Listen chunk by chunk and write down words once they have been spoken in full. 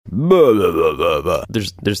blah, blah, blah, blah, blah.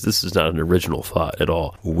 This is not an original thought at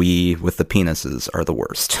all. We with the penises are the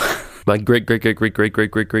worst. My great grandfather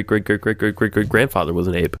was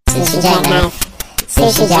an ape. Sushi jackknife.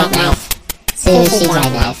 Sushi jackknife. Sushi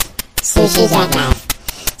jackknife. Sushi jackknife.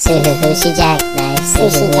 Sushi jackknife.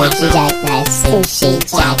 Sushi jackknife. Sushi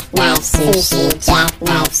jackknife. Sushi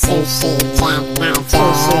jackknife. Sushi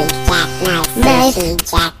jackknife.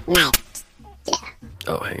 Sushi jackknife.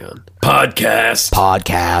 Oh, hang on. Podcast.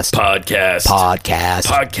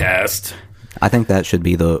 I think that should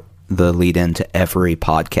be the lead into every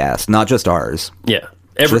podcast, not just ours. Yeah.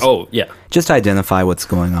 Just identify what's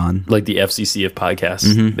going on. Like the FCC of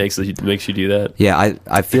podcasts makes you do that. Yeah,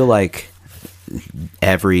 I feel like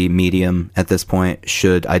every medium at this point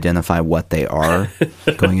should identify what they are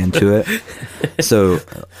going into it. So,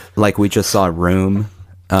 like we just saw Room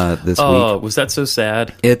this week. Oh, was that so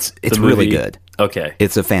sad? It's really good. Okay.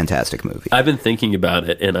 It's a fantastic movie. I've been thinking about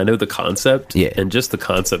it, and I know the concept. Yeah. And just the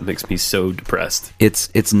concept makes me so depressed.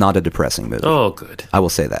 It's not a depressing movie. Oh, good. I will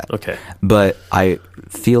say that. Okay. But I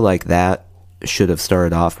feel like that should have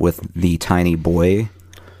started off with the tiny boy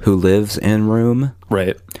who lives in Room.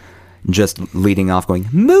 Right. Just leading off going,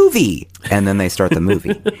 movie! And then they start the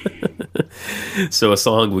movie. So a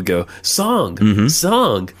song would go, song.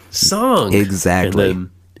 Exactly. And then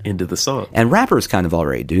into the song. And rappers kind of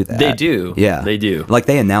already do that. They do. Yeah. They do. Like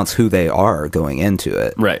they announce who they are going into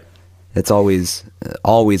it. Right. It's always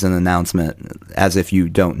an announcement as if you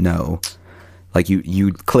don't know. Like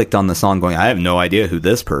you clicked on the song going, I have no idea who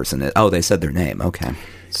this person is. Oh, they said their name. Okay.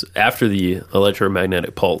 So after the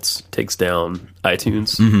electromagnetic pulse takes down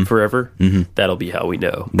iTunes forever, that'll be how we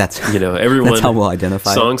know. That's everyone. That's how we'll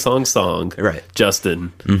identify song. Right.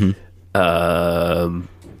 Justin.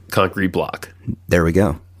 Concrete Block. There we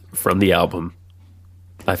go. From the album,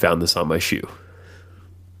 I Found This on My Shoe.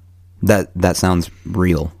 That sounds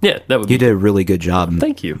real. Yeah, that would. You did a really good job.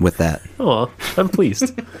 Thank you with that. Oh, I'm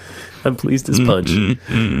pleased. I'm pleased as punch.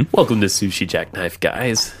 Welcome to Sushi Jackknife,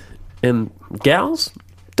 guys and gals.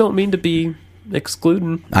 Don't mean to be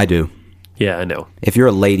excluding. I do. Yeah, I know. If you're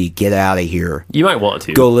a lady, get out of here. You might want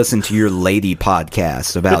to go listen to your lady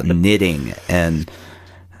podcast about knitting and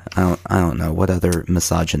I don't know what other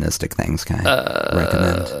misogynistic things can I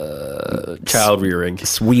recommend. Child rearing,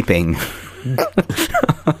 sweeping.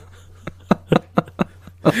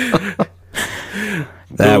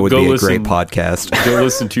 That would be a great podcast. Go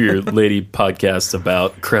listen to your lady podcasts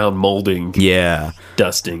about crown molding. Yeah.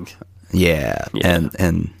 Dusting. Yeah.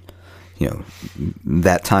 And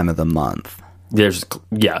that time of the month.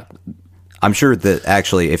 I'm sure that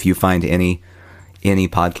actually if you find any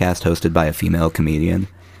podcast hosted by a female comedian,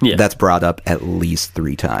 that's brought up at least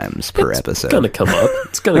 3 times per episode.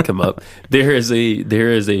 It's gonna come up. There is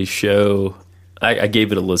a show. I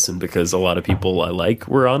gave it a listen because a lot of people I like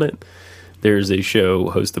were on it. There's a show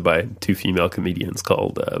hosted by 2 female comedians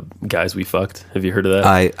called Guys We Fucked. Have you heard of that?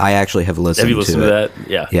 I actually have listened to it. Have you listened to that?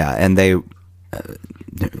 Yeah. Yeah, and they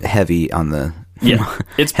heavy on the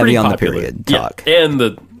it's heavy on popular. the period talk. Yeah. And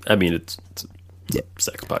it's a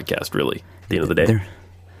sex podcast really at the end of the day.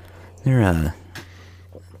 They're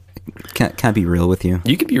can I be real with you?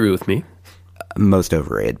 You can be real with me. Most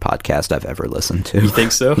overrated podcast I've ever listened to. You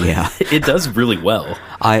think so? Yeah. It does really well.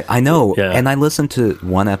 I know. Yeah. And I listened to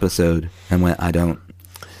one episode and went,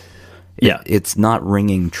 it's not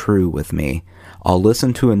ringing true with me. I'll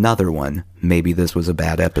listen to another one. Maybe this was a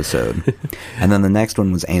bad episode. And then the next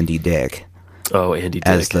one was Andy Dick. Oh, Andy Dick.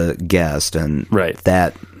 As the guest. And right.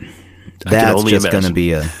 That's just going to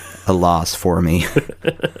be a loss for me.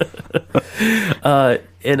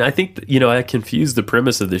 And I think, I confused the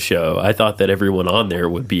premise of the show. I thought that everyone on there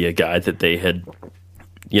would be a guy that they had,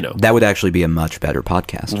 That would actually be a much better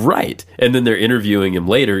podcast. Right. And then they're interviewing him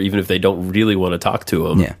later, even if they don't really want to talk to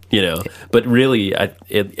him. Yeah. But really,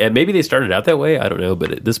 and maybe they started out that way. I don't know.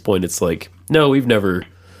 But at this point, it's like, no, we've never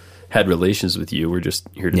had relations with you. We're just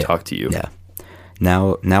here to talk to you. Yeah.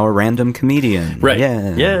 Now a random comedian. Right.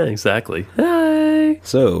 Yeah. Yeah, exactly. Hi.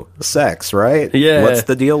 So, sex, right? Yeah. What's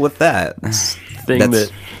the deal with that? Thing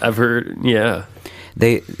that I've heard, yeah.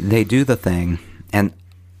 They do the thing, and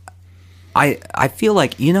I feel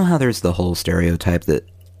like, how there's the whole stereotype that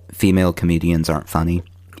female comedians aren't funny?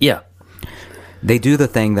 Yeah. They do the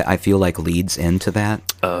thing that I feel like leads into that.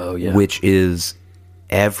 Oh, yeah. Which is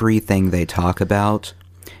everything they talk about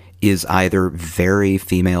is either very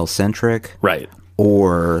female-centric. Right.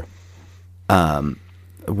 Or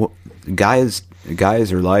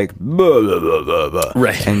guys are like blah, blah, blah, blah, blah.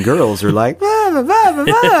 Right, and girls are like blah, blah, blah,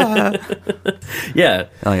 blah. Yeah,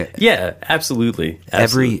 yeah, absolutely.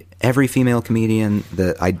 Every female comedian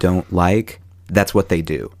that I don't like, that's what they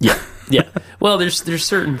do. Yeah, Yeah. Well, there's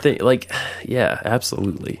certain things like, yeah,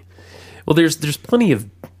 absolutely. Well, there's plenty of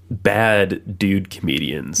bad dude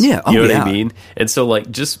comedians. Yeah. You know what yeah. I mean? And so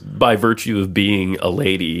like just by virtue of being a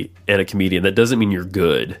lady and a comedian, that doesn't mean you're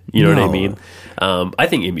good. You know what I No. mean? I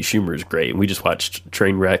think Amy Schumer is great. We just watched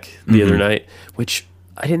Trainwreck the other night, which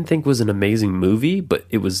I didn't think was an amazing movie, but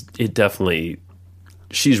it definitely,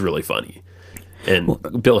 she's really funny. And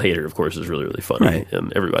Bill Hader, of course, is really, really funny. Right.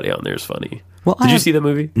 And everybody on there is funny. Well, Did you see that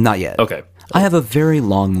movie? Not yet. Okay. I have a very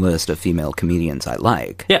long list of female comedians I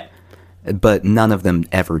like. Yeah. But none of them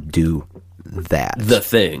ever do that. The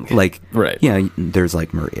Thing. Like, Right. Yeah, there's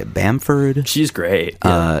like Maria Bamford. She's great.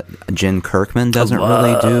 Yeah. Jen Kirkman doesn't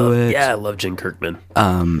really do it. Yeah, I love Jen Kirkman.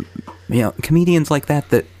 Comedians like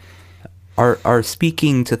that are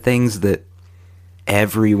speaking to things that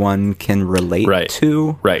everyone can relate Right.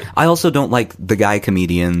 to. Right. I also don't like the guy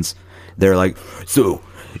comedians. They're like, so,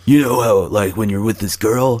 you know how, like, when you're with this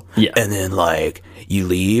girl, Yeah. and then, like, you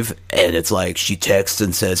leave, and it's like, she texts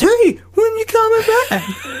and says, hey, when you coming back?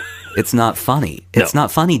 It's not funny. It's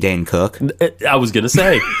not funny, Dane Cook. I was going to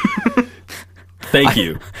say. Thank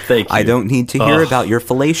you. I don't need to hear about your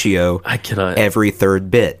fellatio I cannot. every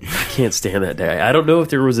third bit. I can't stand that guy. I don't know if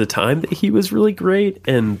there was a time that he was really great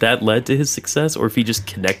and that led to his success, or if he just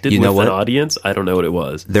connected You know with an what? audience. I don't know what it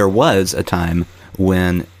was. There was a time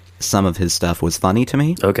when some of his stuff was funny to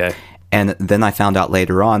me. Okay. And then I found out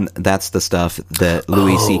later on that's the stuff that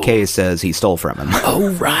Louis C.K. says he stole from him. Oh,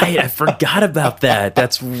 right. I forgot about that.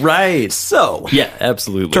 That's right. So, Yeah,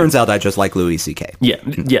 absolutely. turns out I just like Louis C.K. Yeah.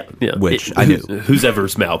 Which I knew. Whose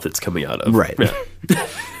ever's mouth it's coming out of. Right. Yeah.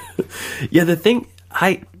 Yeah, the thing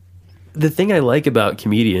I like about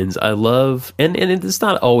comedians, I love, and it's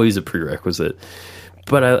not always a prerequisite,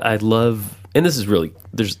 but I love, and this is really,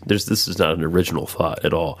 this is not an original thought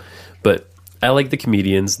at all, but I like the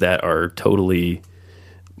comedians that are totally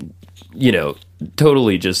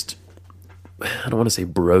just, I don't want to say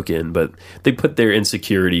broken, but they put their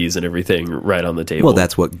insecurities and everything right on the table. Well,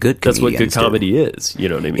 that's what good comedians That's what good do. comedy is. You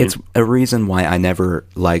know what I mean? It's a reason why I never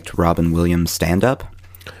liked Robin Williams' stand-up,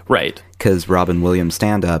 right. because Robin Williams'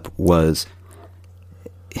 stand-up was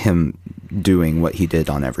him doing what he did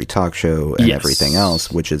on every talk show and Yes. everything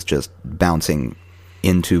else, which is just bouncing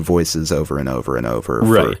into voices over and over and over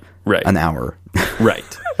Right, for right. an hour.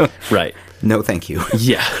 Right. Right. No, thank you.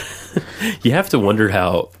 Yeah. You have to wonder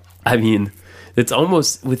how, I mean, it's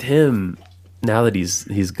almost with him now that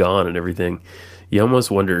he's gone and everything, you almost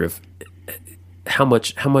wonder if how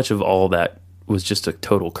much of all that was just a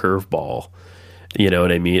total curveball. You know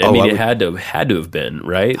what I mean? I mean, it had to have been,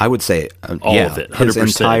 right? I would say all of it,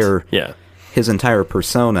 100%. His entire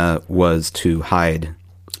persona was to hide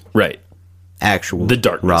Right. actual The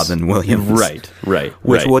darkness. Robin Williams, Right.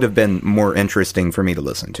 which would have been more interesting for me to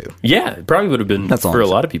listen to. Yeah, it probably would have been That's all for I'm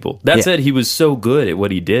a lot of people. That Yeah. said, he was so good at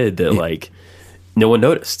what he did that like no one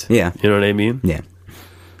noticed. Yeah. You know what I mean? Yeah.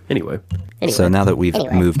 Anyway. So now that we've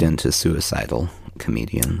moved into suicidal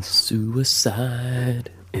comedians, Suicide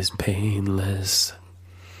is painless.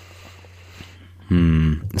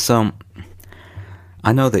 so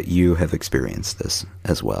I know that you have experienced this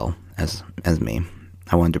as well as me.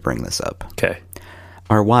 I wanted to bring this up. Okay.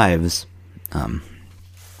 Our wives,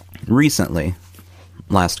 recently,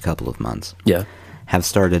 last couple of months, Yeah. have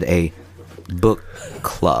started a book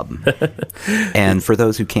club. And for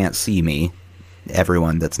those who can't see me,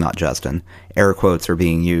 everyone that's not Justin, air quotes are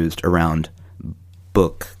being used around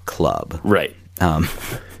book club. Right.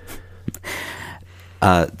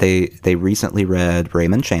 They recently read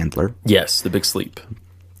Raymond Chandler, Yes, The Big Sleep.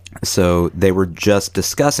 so they were just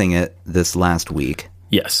discussing it this last week,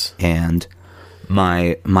 Yes. and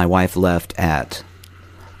my wife left at,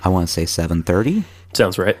 I want to say 7:30,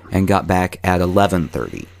 Sounds right. and got back at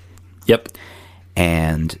 11:30. Yep.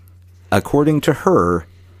 And according to her,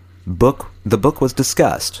 the book was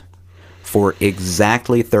discussed for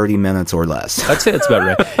exactly 30 minutes or less. I'd say that's about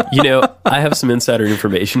right. You know, I have some insider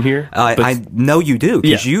information here. I know you do,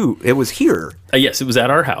 because Yeah. it was here. Yes, it was at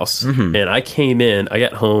our house, and I came in. I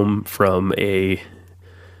got home from a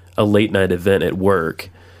late night event at work,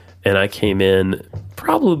 and I came in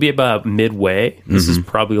probably about midway. This is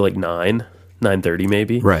probably like 9:30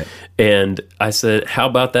 maybe. Right. And I said, "How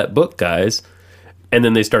about that book, guys?" And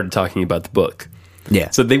then they started talking about the book.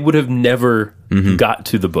 Yeah. So they would have never got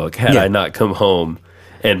to the book had Yeah. I not come home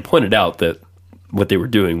and pointed out that what they were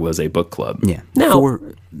doing was a book club. Yeah. Now,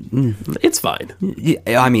 it's fine.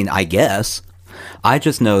 I mean, I guess. I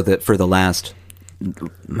just know that for the last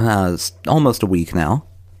almost a week now,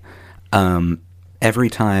 every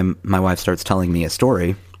time my wife starts telling me a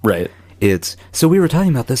story, Right. it's, so we were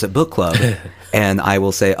talking about this at book club, and I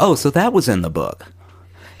will say, oh, so that was in the book.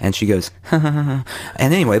 And she goes, and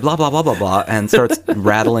anyway, blah, blah, blah, blah, blah, and starts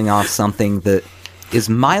rattling off something that is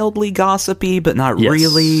mildly gossipy, but not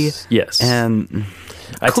really. Yes. And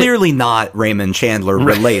clearly not Raymond Chandler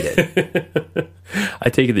related. I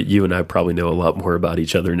take it that you and I probably know a lot more about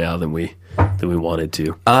each other now than we wanted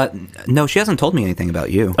to. No, she hasn't told me anything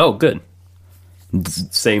about you. Oh, good.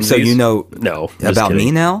 Same. So you know no, I'm just about me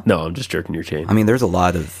kidding. now? No, I'm just jerking your chain. I mean, there's a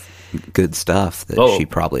lot of good stuff that she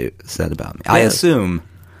probably said about me. Yeah. I assume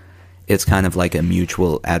it's kind of like a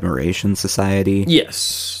mutual admiration society.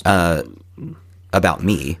 Yes. About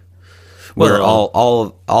me, where Well,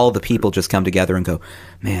 all the people just come together and go,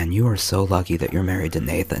 man, you are so lucky that you're married to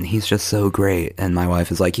Nathan. He's just so great. And my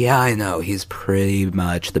wife is like, yeah, I know. He's pretty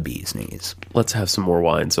much the bee's knees. Let's have some more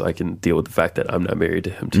wine so I can deal with the fact that I'm not married to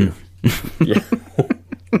him too. Yeah.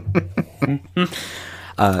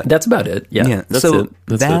 That's about it. Yeah. That's so it.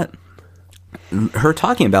 That's it. her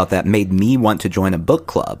talking about that made me want to join a book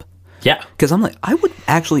club. Yeah. Because I'm like, I would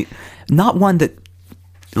actually, not one that,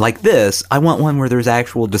 like this, I want one where there's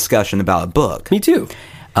actual discussion about a book. Me too.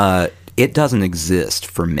 It doesn't exist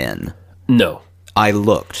for men. No. I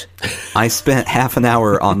looked. I spent half an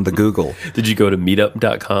hour on the Google. Did you go to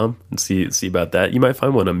meetup.com and see about that? You might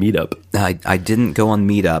find one on Meetup. I didn't go on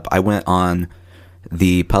Meetup. I went on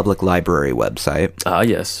the public library website. Ah,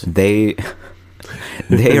 yes. They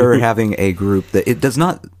are having a group that it does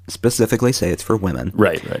not specifically say it's for women.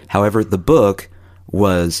 Right. However, the book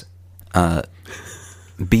was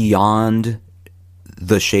Beyond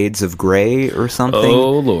the Shades of Grey or something.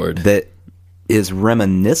 Oh, Lord. That is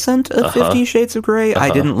reminiscent of 50 Shades of Grey. I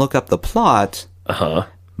didn't look up the plot.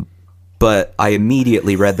 But I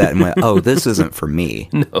immediately read that and went, "Oh, this isn't for me."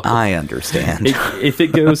 No. I understand. If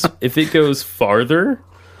it goes farther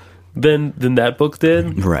than that book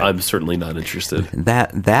did, Right. I'm certainly not interested.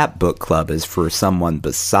 That book club is for someone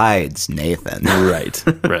besides Nathan.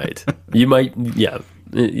 Right. You might, yeah.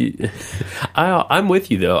 I'm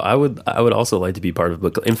with you though. I would also like to be part of a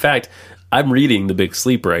book club. In fact, I'm reading The Big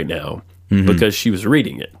Sleep right now because she was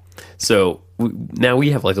reading it. So now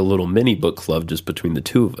we have like a little mini book club just between the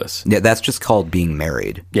two of us. Yeah, that's just called being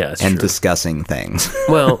married. Yeah, that's and true. discussing things.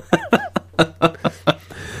 Well,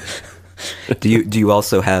 Do you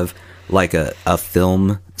also have like a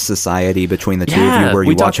film society between the two of yeah, you where we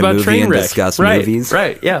you watch talked a about movie and Trainwreck. discuss Right, movies?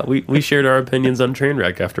 Right. Yeah, we shared our opinions on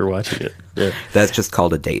Trainwreck after watching it. Yeah. That's just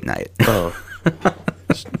called a date night. Oh.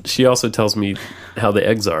 She also tells me how the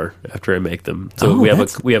eggs are after I make them. So Oh,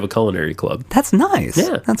 we have a culinary club. That's nice.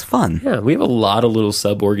 Yeah. That's fun. Yeah, we have a lot of little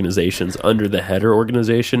sub organizations under the header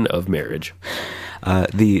organization of marriage.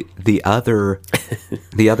 The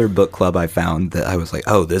other book club I found that I was like,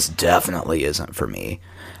 oh, this definitely isn't for me.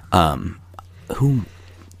 Who?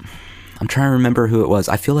 I'm trying to remember who it was.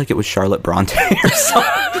 I feel like it was Charlotte Bronte or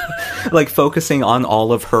something. Like focusing on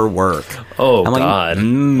all of her work. Oh, I'm like, God.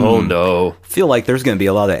 Oh, no. Feel like there's going to be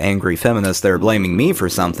a lot of angry feminists that are blaming me for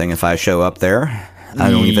something if I show up there. I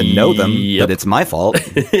don't even know them, Yep. but it's my fault.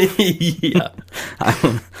 Yeah.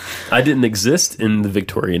 I didn't exist in the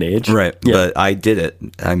Victorian age. Right, Yeah. but I did it.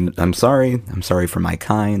 I'm sorry. I'm sorry for my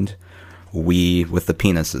kind. We with the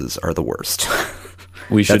penises are the worst.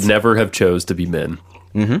 We should never have chose to be men.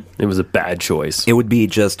 Mm-hmm. It was a bad choice. It would be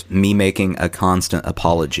just me making a constant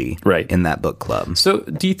apology Right. in that book club. So,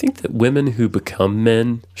 do you think that women who become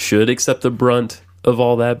men should accept the brunt of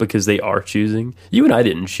all that because they are choosing? You and I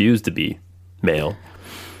didn't choose to be male.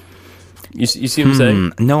 You see what I'm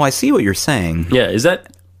saying? No, I see what you're saying. Yeah. Is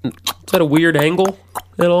that a weird angle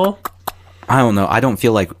at all? I don't know. I don't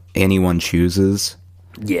feel like anyone chooses.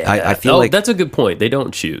 Yeah. I feel like... that's a good point. They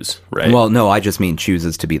don't choose, right? Well, no, I just mean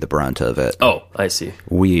chooses to be the brunt of it. Oh, I see.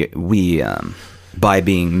 We by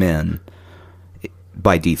being men,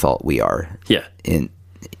 by default, we are. Yeah.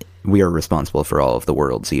 We are responsible for all of the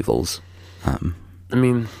world's evils. I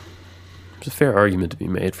mean, there's a fair argument to be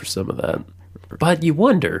made for some of that. But you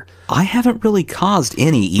wonder. I haven't really caused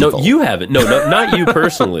any evil. No, you haven't. No, not you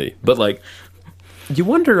personally. But, like, you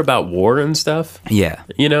wonder about war and stuff. Yeah.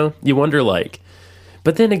 You know? You wonder, like...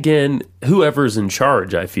 But then again, whoever's in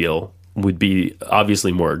charge, I feel, would be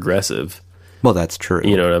obviously more aggressive. Well, that's true.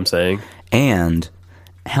 You know what I'm saying? And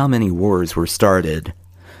how many wars were started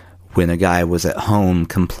when a guy was at home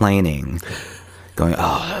complaining, going,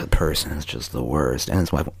 "Oh, that person is just the worst," and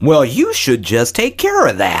his wife, "Well, you should just take care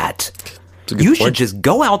of that. You should just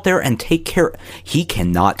go out there and take care." He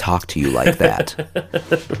cannot talk to you like that.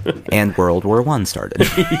 And World War I started.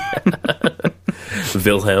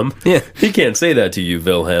 Wilhelm. Yeah. He can't say that to you,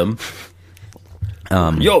 Wilhelm.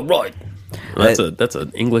 You're right. That's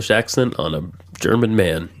an English accent on a German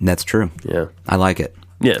man. That's true. Yeah. I like it.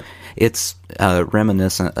 Yeah. It's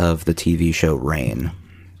reminiscent of the TV show Rain.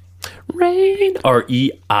 Rain.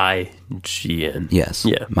 R-E-I-G-N. Yes.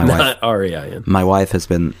 Yeah. My wife. Not R-A-I-N. My wife has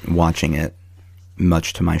been watching it,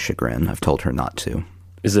 much to my chagrin. I've told her not to.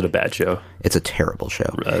 Is it a bad show? It's a terrible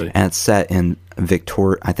show. Really? And it's set in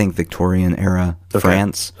Victorian era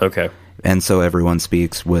France. Okay. And so everyone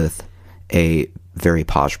speaks with a very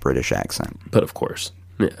posh British accent. But of course.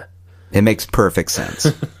 Yeah. It makes perfect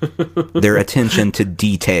sense. Their attention to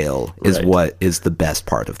detail is Right. what is the best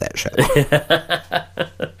part of that show.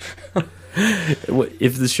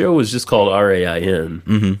 If the show was just called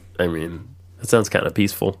R-A-I-N, I mean, that sounds kind of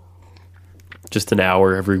peaceful. Just an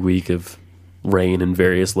hour every week of rain in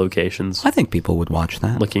various locations, I think people would watch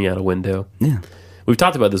that. looking out a window. Yeah. We've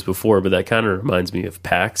talked about this before, but that kind of reminds me of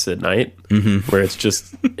PAX at night, where it's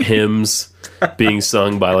just hymns being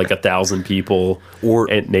sung by like 1,000 people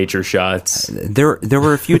and nature shots. There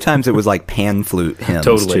were a few times it was like pan flute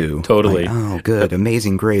hymns too. Totally. Like, oh, good.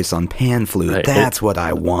 Amazing Grace on pan flute. Right. That's what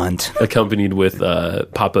I want. Accompanied with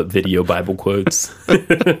pop-up video Bible quotes,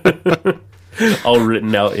 all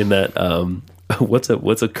written out in that what's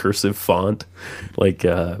a cursive font, like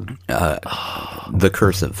The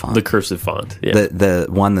cursive font. the cursive font. Yeah, The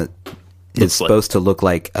one that is Looks like- supposed to look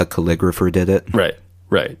like a calligrapher did it. right.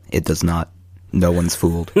 It does not. No one's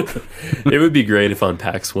fooled. It would be great if on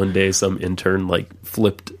PAX one day some intern like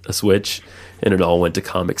flipped a switch and it all went to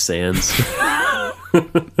Comic Sans.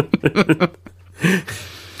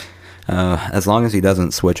 As long as he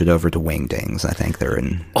doesn't switch it over to Wingdings, I think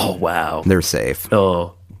Oh wow. they're safe.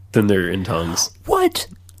 Oh, then they're in tongues. What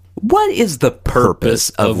is the purpose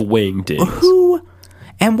Of of Wingdings. who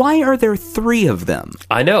and why are there 3 of them?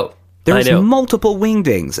 I know. There's I know. multiple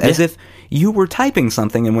Wingdings, as Yeah. if you were typing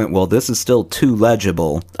something and went, well, this is still too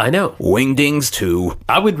legible. I know. Wingdings 2.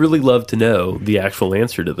 I would really love to know the actual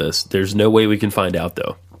answer to this. There's no way we can find out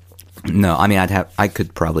though. No, I mean, I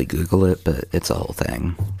could probably Google it, but it's a whole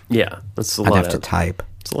thing. Yeah, that's a I'd lot have of to type.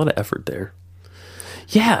 It's a lot of effort there.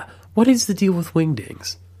 Yeah, what is the deal with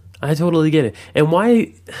Wingdings? I totally get it. And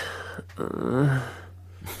why?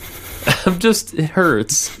 It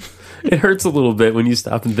hurts. It hurts a little bit when you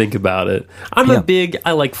stop and think about it. I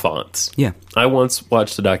like fonts. Yeah. I once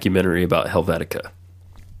watched a documentary about Helvetica.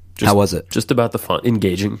 How was it? Just about the font.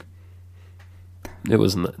 Engaging. It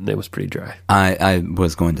was pretty dry. I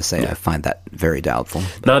was going to say I find that very doubtful.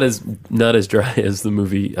 Not as dry as the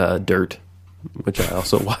movie Dirt, which I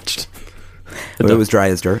also watched. It was dry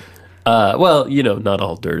as dirt. Well, not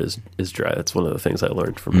all dirt is dry. That's one of the things I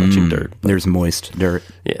learned from watching Dirt. There's moist dirt.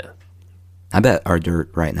 Yeah. I bet our dirt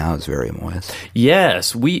right now is very moist.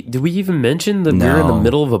 Yes. Did we even mention that we're in the No.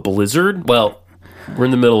 middle of a blizzard? Well, we're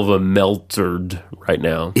in the middle of a meltzard right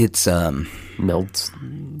now. It's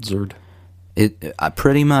Meltzard.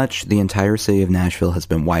 pretty much the entire city of Nashville has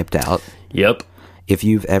been wiped out. Yep. If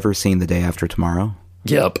you've ever seen The Day After Tomorrow,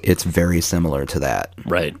 Yep. it's very similar to that.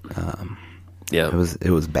 Right. Yeah.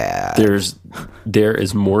 It was bad. There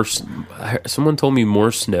is more. Someone told me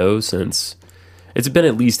more snow since. It's been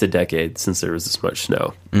at least a decade since there was this much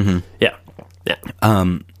snow. Mm-hmm. Yeah.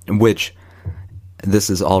 Yeah. Which this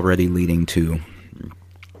is already leading to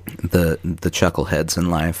the chuckleheads in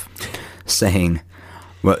life saying,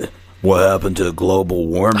 what happened to global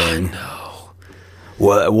warming?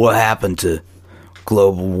 What happened to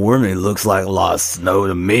global warming? Looks like a lot of snow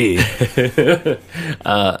to me.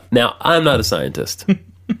 Now, I'm not a scientist.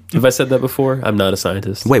 Have I said that before? I'm not a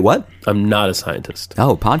scientist. Wait, what? I'm not a scientist.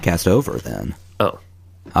 Oh, podcast over then. Oh.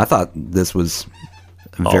 I thought this was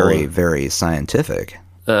very, very scientific.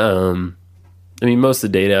 I mean, most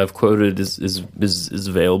of the data I've quoted is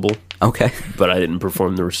available, Okay. but I didn't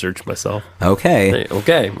perform the research myself. Okay.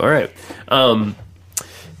 Okay, all right.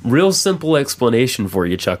 Real simple explanation for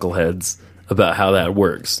you, chuckleheads, about how that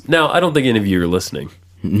works. Now, I don't think any of you are listening.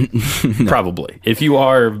 Probably. If you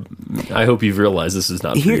are, I hope you've realized this is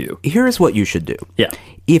not for you. Here's what you should do. Yeah.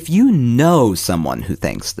 If you know someone who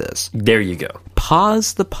thinks this, There you go.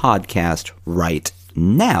 pause the podcast right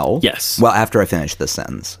now. Yes. Well, after I finish this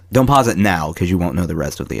sentence. Don't pause it now because you won't know the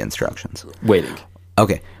rest of the instructions. Waiting.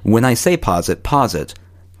 Okay. When I say pause it.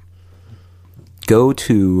 Go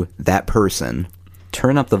to that person,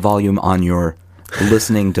 turn up the volume on your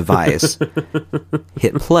listening device,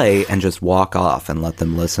 hit play, and just walk off and let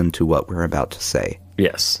them listen to what we're about to say.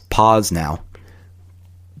 Yes. Pause now.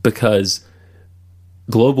 Because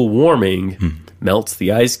global warming melts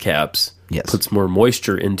the ice caps, Yes. puts more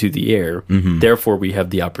moisture into the air. Therefore, we have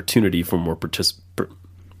the opportunity for more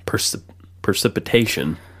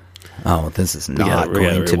precipitation. Oh, this is We not gotta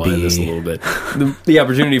going to rewind this a be. little bit. The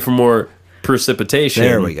opportunity for more precipitation.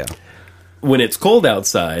 There we go. When it's cold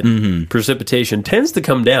outside, precipitation tends to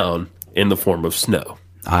come down in the form of snow.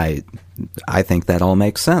 I think that all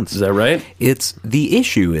makes sense. Is that right? It's the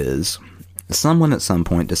issue is someone at some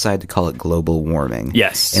point decided to call it global warming.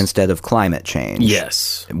 Yes. Instead of climate change.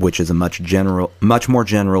 Yes. Which is a much more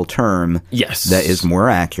general term. Yes. That is more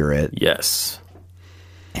accurate. Yes.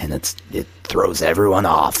 And it throws everyone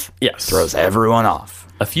off. Yes. Throws everyone off.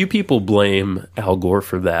 A few people blame Al Gore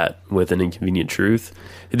for that with An Inconvenient Truth.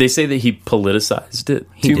 They say that he politicized it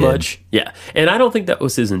too much. Yeah. And I don't think that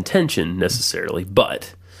was his intention necessarily,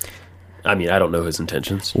 but I mean, I don't know his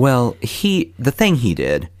intentions. Well, the thing he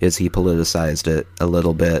did is he politicized it a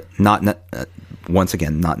little bit. Once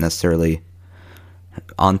again, not necessarily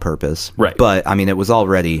on purpose. Right. But, I mean, it was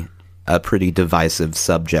already a pretty divisive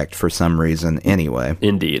subject for some reason anyway.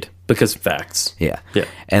 Indeed. Because facts. Yeah. Yeah.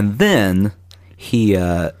 And then he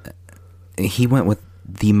went with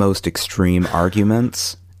the most extreme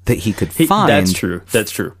arguments that he could find. That's true.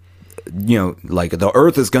 That's true. You know, like the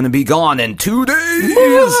Earth is going to be gone in 2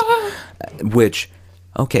 days. Which,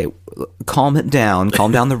 okay, calm down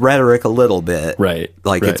the rhetoric a little bit. Right.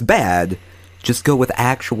 Like right. it's bad. Just go with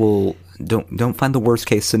actual. Don't find the worst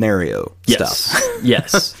case scenario stuff.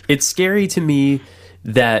 Yes. It's scary to me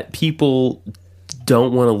that people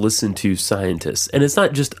don't want to listen to scientists, and it's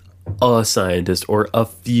not just a scientist or a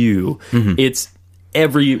few. Mm-hmm. It's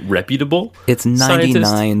every reputable. It's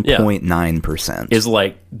 99.9% is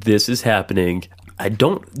like, this is happening.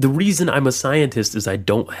 The reason I'm a scientist is I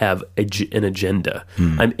don't have an agenda.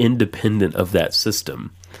 I'm independent of that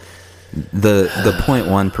system. The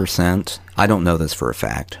 0.1%, I don't know this for a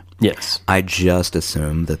fact. Yes. I just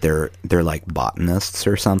assume that they're like botanists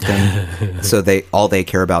or something. So all they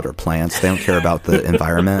care about are plants. They don't care about the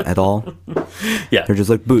environment at all. Yeah. They're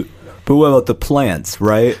just like, but what about the plants,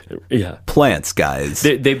 right? Yeah. Plants, guys.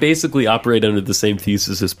 They basically operate under the same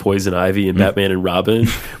thesis as Poison Ivy and Batman and Robin,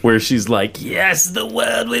 where she's like, yes, the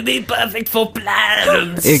world will be perfect for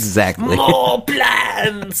plants. Exactly. More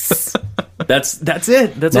plants. That's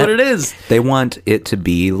it. That's what it is. They want it to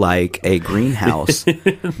be like a greenhouse.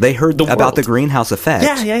 They heard about the greenhouse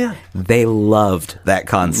effect. Yeah. They loved that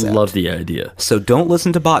concept. Love the idea. So don't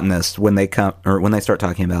listen to botanists when they come or when they start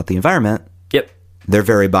talking about the environment. Yep. They're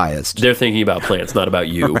very biased. They're thinking about plants, not about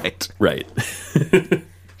you. Right.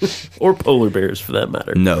 Or polar bears, for that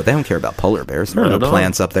matter. No, they don't care about polar bears. There are no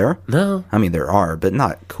plants up there. No. I mean, there are, but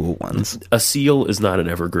not cool ones. A seal is not an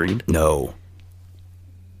evergreen. No.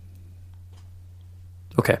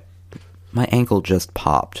 Okay. My ankle just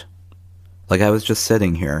popped. Like, I was just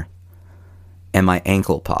sitting here, and my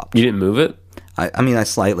ankle popped. You didn't move it? I mean, I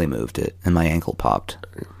slightly moved it, and my ankle popped.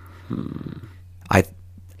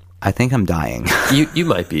 I think I'm dying. You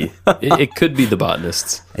might be. It could be the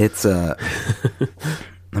botanists. It's,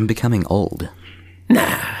 I'm becoming old.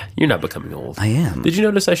 Nah, you're not becoming old. I am. Did you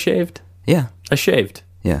notice I shaved? Yeah. I shaved.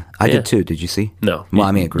 Yeah. I did too. Did you see? No. Well,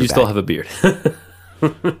 I mean, it grew You back. still have a beard.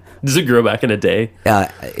 Does it grow back in a day?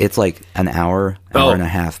 It's like an hour and a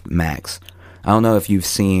half max. I don't know if you've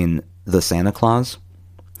seen the Santa Claus.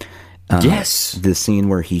 Yes. The scene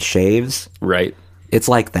where he shaves. Right. It's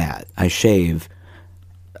like that. I shave.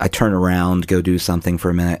 I turn around, go do something for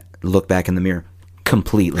a minute, look back in the mirror,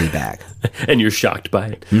 completely back. And you're shocked by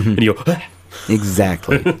it. Mm-hmm. And you go, ah!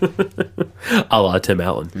 Exactly. A la Tim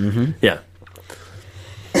Allen. Mm-hmm. Yeah.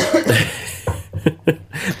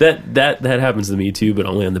 that happens to me too, but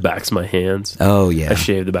only on the backs of my hands. Oh, yeah. I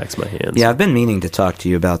shave the backs of my hands. Yeah, I've been meaning to talk to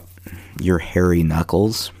you about your hairy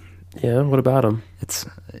knuckles. Yeah, what about them? It's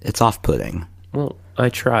off-putting. Well, I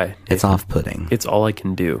try. It's off-putting. It's all I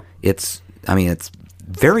can do. It's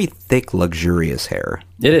very thick, luxurious hair.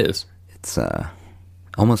 It is. It's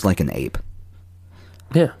almost like an ape.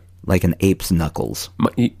 Yeah. Like an ape's knuckles.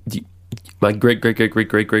 My great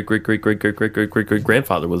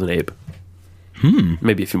grandfather was an ape.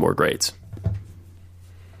 Maybe a few more greats.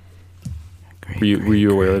 Were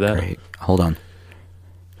you aware of that? Great. Hold on.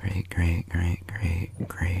 Great.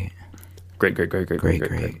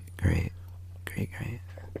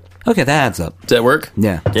 Okay, that adds up. Does that work?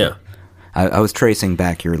 Yeah. Yeah. I was tracing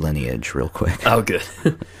back your lineage real quick. Oh, good.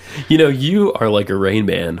 You are like a Rain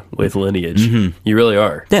Man with lineage. Mm-hmm. You really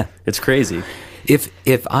are. Yeah. It's crazy.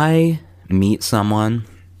 If I meet someone,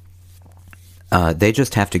 they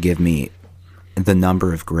just have to give me the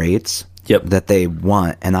number of greats that they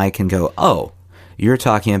want, and I can go, oh, you're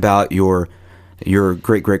talking about your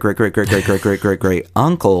great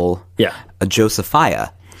uncle,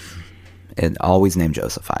 Josephiah. And always named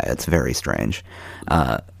Josephiah. It's very strange.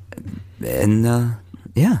 I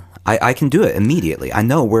can do it immediately. I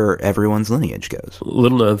know where everyone's lineage goes.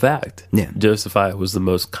 Little known fact. Yeah. Josephiah was the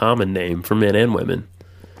most common name for men and women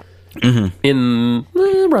in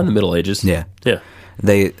around the Middle Ages. Yeah. Yeah.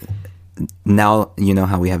 now you know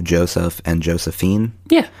how we have Joseph and Josephine?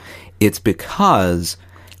 Yeah. It's because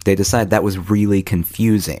they decided that was really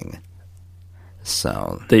confusing.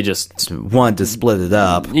 So They just, wanted to split it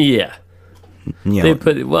up. yeah. You They know,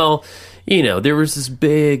 put, well, there was this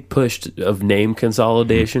big push of name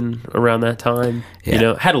consolidation around that time.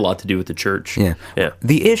 Yeah. Had a lot to do with the church. yeah. Yeah.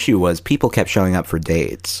 The issue was people kept showing up for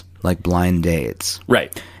dates, like blind dates.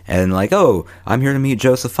 Right. And like, oh, I'm here to meet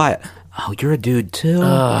Josephiah. Oh, you're a dude too?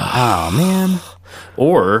 Oh, man.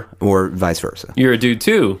 Or Or vice versa. you're a dude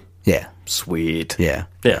too. Yeah. Sweet. Yeah.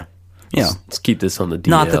 Yeah. You know, Let's keep this on the DL.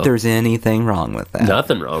 not that there's anything wrong with that.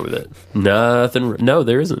 Nothing wrong with it. Nothing. No,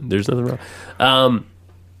 there isn't. There's nothing wrong.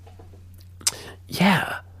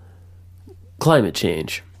 Yeah. Climate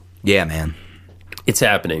change. Yeah, man. It's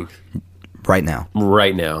happening Right now.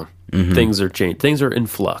 right now. Things are changing. Things are in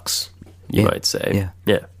flux, you Yeah. might say. Yeah.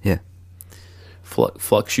 Yeah. Yeah.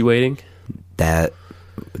 Fluctuating. That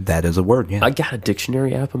is a word, yeah. I got a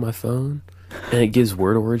dictionary app on my phone, and it gives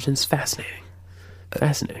word origins. Fascinating.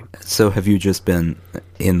 Fascinating. So have you just been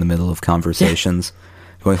in the middle of conversations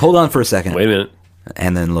going, hold on for a second, Wait a minute.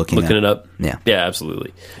 and then looking Looking it up. Yeah. Yeah,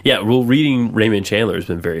 absolutely. Yeah, well, reading Raymond Chandler has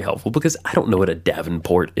been very helpful because I don't know what a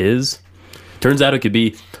Davenport is. Turns out it could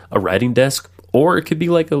be a writing desk, or it could be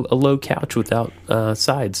like a low couch without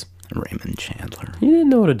sides. Raymond Chandler. He didn't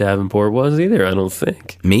know what a Davenport was either, I don't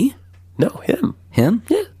think. Me? No, him. Him?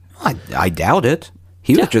 Yeah. I doubt it.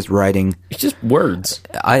 He was Yeah. just writing. It's just words.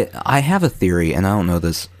 I have a theory, and I don't know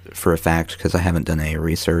this for a fact because I haven't done any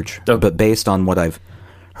research, Okay. but based on what I've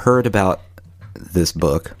heard about this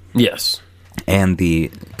book Yes. and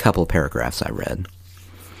the couple paragraphs I read,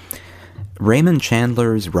 Raymond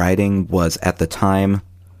Chandler's writing was at the time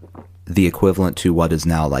the equivalent to what is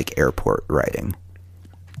now like airport writing.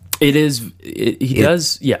 It is. He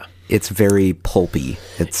does. Yeah. It's very pulpy.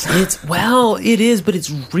 It's It is, but it's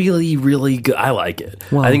really, really good. I like it.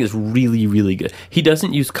 Well- I think it's really, really good. He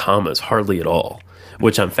doesn't use commas hardly at all,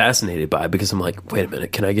 which I'm fascinated by because I'm like, wait a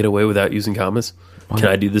minute, can I get away without using commas? Can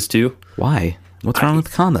I do this too? why? What's wrong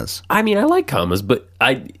with commas? I mean, I like commas, but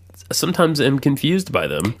I sometimes am confused by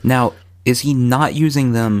them. Now, is he not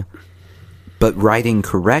using them but writing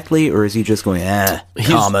correctly, or is he just going,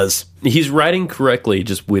 commas? He's writing correctly,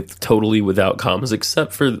 just without commas,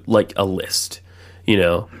 except for like a list.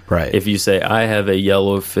 Right. If you say I have a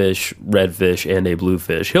yellow fish, red fish, and a blue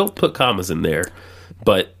fish, he'll put commas in there.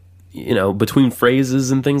 But between phrases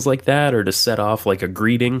and things like that, or to set off like a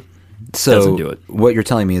greeting, So doesn't do it. what you're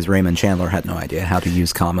telling me is Raymond Chandler had no idea how to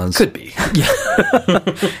use commas. Could be.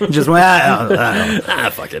 Just went, I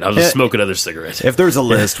don't. Fuck it. I'll just smoke another cigarette. If there's a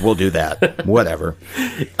list, we'll do that. Whatever.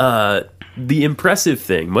 The impressive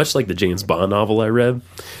thing, much like the James Bond novel I read,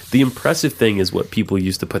 the impressive thing is what people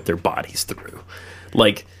used to put their bodies through.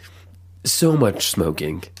 Like, so much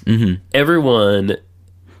smoking. Mm-hmm. Everyone,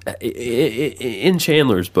 in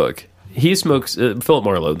Chandler's book, he smokes, Philip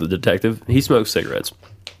Marlowe, the detective, he smokes cigarettes.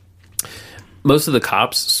 Most of the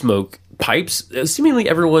cops smoke pipes. Seemingly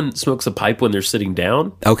everyone smokes a pipe when they're sitting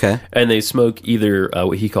down. Okay. And they smoke either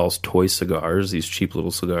what he calls toy cigars, these cheap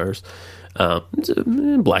little cigars,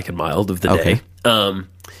 black and mild of the Okay. day.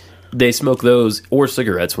 They smoke those or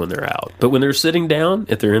cigarettes when they're out. But when they're sitting down,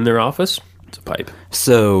 if they're in their office, it's a pipe.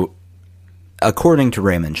 So, according to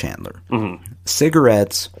Raymond Chandler,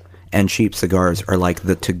 cigarettes and cheap cigars are like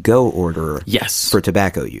the to-go order Yes. for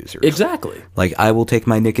tobacco users. Exactly. Like, I will take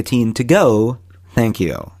my nicotine to go, thank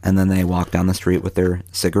you. And then they walk down the street with their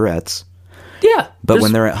cigarettes. Yeah. But there's-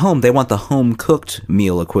 when they're at home, they want the home-cooked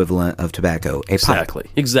meal equivalent of tobacco, a pipe.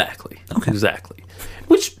 Exactly. Okay. Exactly.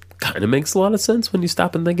 Which kind of makes a lot of sense when you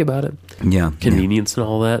stop and think about it. Yeah. Convenience and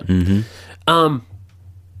all that. Mm-hmm.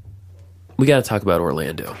 We got to talk about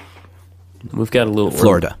Orlando. We've got a little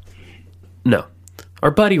Florida. No. Our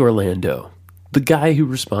buddy Orlando, the guy who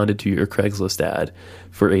responded to your Craigslist ad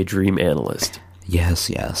for a dream analyst. Yes,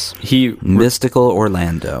 yes. He Mystical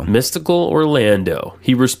Orlando. Mystical Orlando.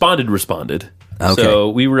 He responded. Okay. So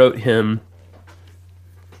we wrote him.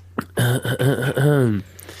 I'm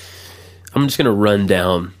just going to run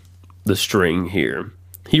down the string here.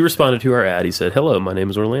 He responded to our ad. He said, "Hello, my name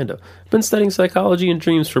is Orlando. I've been studying psychology and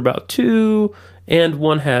dreams for about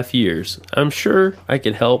 2.5 years. I'm sure I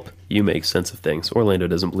could help you make sense of things." Orlando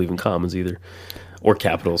doesn't believe in commas either, or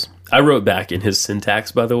capitals. I wrote back in his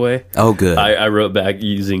syntax, by the way. Oh, good. I wrote back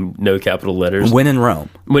using no capital letters. When in Rome.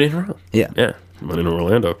 When in Rome. Yeah. Yeah. When in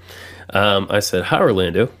Orlando. I said, "Hi,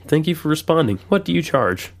 Orlando. Thank you for responding. What do you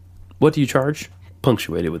charge?" "What do you charge?"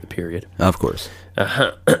 Punctuated with a period. Of course.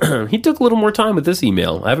 He took a little more time with this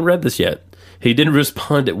email. I haven't read this yet. He didn't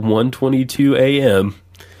respond at 1:22 a.m.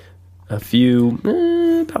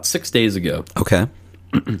 about 6 days ago. Okay.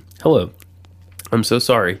 Hello. I'm so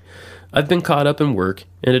sorry. I've been caught up in work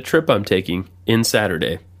and a trip I'm taking in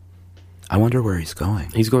Saturday. I wonder where he's going.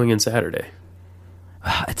 He's going in Saturday.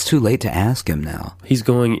 It's too late to ask him now. He's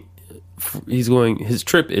going, his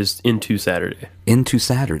trip is into Saturday. Into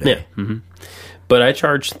Saturday. Yeah. Mm-hmm. But I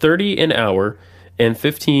charge $30 an hour and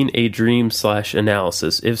 $15 a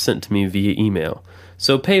dream/analysis if sent to me via email.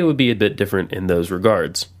 So pay would be a bit different in those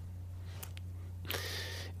regards.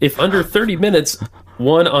 If under 30 minutes,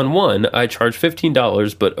 one-on-one, I charge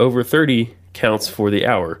 $15, but over 30 counts for the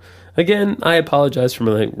hour. Again, I apologize for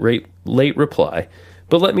my late reply,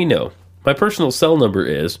 but let me know. My personal cell number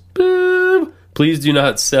is... Boom! Please do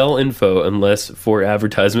not sell info unless for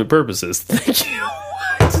advertisement purposes. Thank you.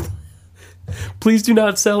 What? Please do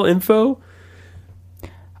not sell info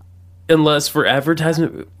unless for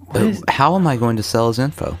advertisement... How am I going to sell his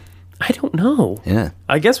info? I don't know. Yeah.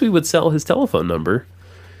 I guess we would sell his telephone number.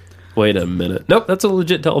 Wait a minute. Nope, that's a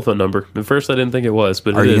legit telephone number. At first, I didn't think it was,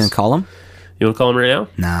 but Are it you is. going to call him? You want to call him right now?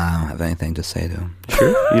 Nah, I don't have anything to say to him. Sure.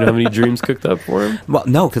 You don't have any dreams cooked up for him? Well,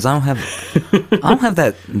 no, because I don't have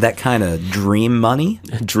that kind of dream money.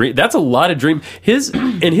 Dream. That's a lot of dream. His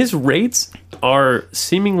rates are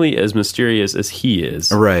seemingly as mysterious as he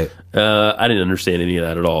is. Right. I didn't understand any of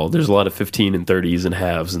that at all. There's a lot of 15 and 30s and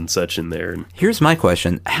halves and such in there. Here's my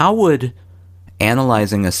question. How would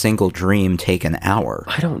analyzing a single dream take an hour?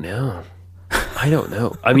 I don't know.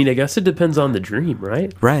 I mean, I guess it depends on the dream,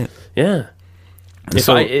 right? Right. Yeah.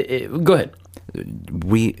 So- Go ahead.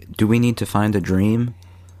 Do we need to find a dream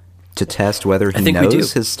to test whether he think we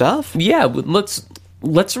knows do. his stuff? Yeah,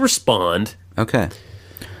 let's respond. Okay.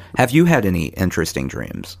 Have you had any interesting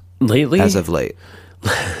dreams Lately, as of late?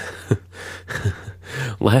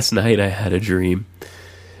 last night I had a dream.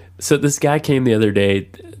 So this guy came the other day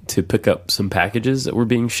to pick up some packages that were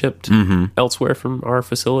being shipped elsewhere from our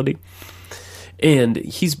facility. And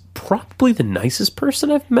he's probably the nicest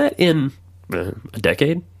person I've met in a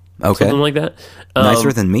decade. Okay. Something like that.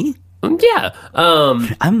 Nicer than me? Yeah.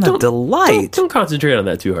 I'm a delight. Don't concentrate on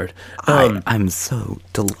that too hard. I'm so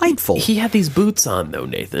delightful. He had these boots on, though,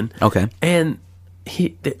 Nathan. Okay. And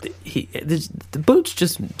the boots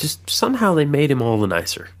just somehow they made him all the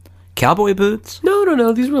nicer. Cowboy boots? No.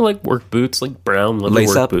 These were like work boots, like brown leather Lace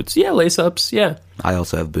work up? boots. Yeah, lace ups. Yeah. I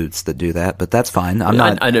also have boots that do that, but that's fine.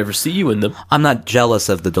 I never see you in them. I'm not jealous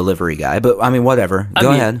of the delivery guy, but I mean, whatever.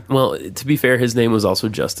 Go ahead. Well, to be fair, his name was also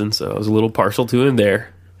Justin, so I was a little partial to him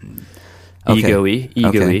there. Okay. Ego-y.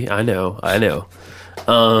 Okay. I know.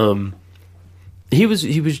 He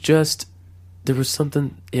was just, there was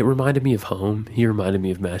something, it reminded me of home. He reminded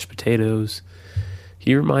me of mashed potatoes.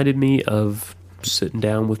 He reminded me of sitting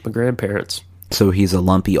down with my grandparents. So he's a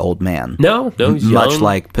lumpy old man. No, he's Much young,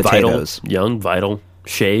 like potatoes. Vital,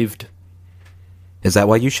 shaved. Is that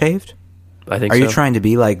why you shaved? I think Are so. you trying to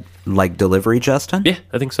be like delivery Justin? Yeah,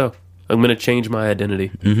 I think so. I'm going to change my identity.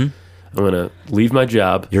 Mm-hmm. I'm going to leave my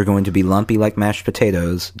job. You're going to be lumpy like mashed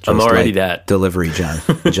potatoes. Just I'm already like that. Delivery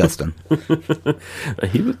Justin.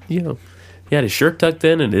 He was, he had his shirt tucked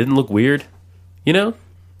in and it didn't look weird. I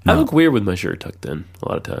look weird with my shirt tucked in a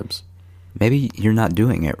lot of times. Maybe you're not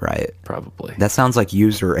doing it right. Probably. That sounds like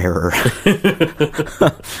user error.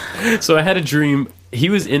 So I had a dream. He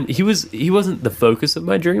wasn't the focus of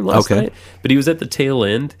my dream last night, but he was at the tail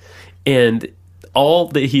end, and all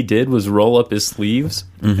that he did was roll up his sleeves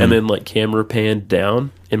and then like camera panned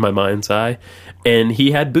down in my mind's eye, and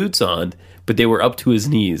he had boots on, but they were up to his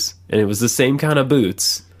knees, and it was the same kind of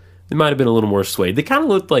boots. They might have been a little more suede. They kind of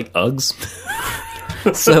looked like Uggs.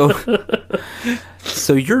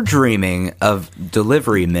 So you're dreaming of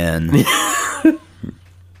delivery men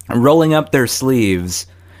rolling up their sleeves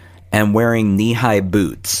and wearing knee-high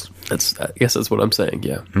boots. I guess that's what I'm saying.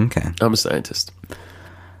 Yeah. Okay. I'm a scientist.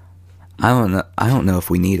 I don't know if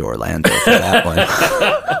we need Orlando for that one.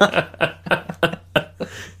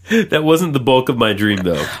 That wasn't the bulk of my dream,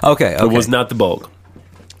 though. Okay. It was not the bulk.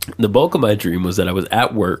 The bulk of my dream was that I was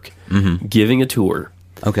at work giving a tour,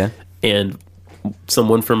 Okay. and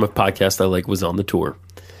someone from a podcast I like was on the tour.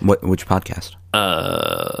 Which podcast?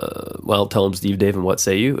 Well, tell them Steve, Dave, and what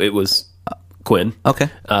say you? It was Quinn. Okay.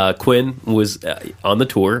 Quinn was on the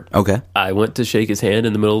tour. Okay. I went to shake his hand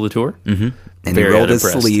in the middle of the tour. Mm-hmm. And Very he rolled his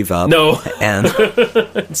unimpressed. sleeve up. No. And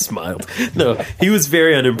Smiled. No, he was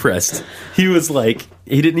very unimpressed. He was like,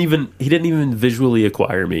 he didn't even visually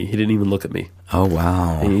acquire me. He didn't even look at me. oh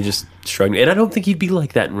wow. And he just shrugged. And I don't think he'd be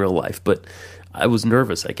like that in real life, but I was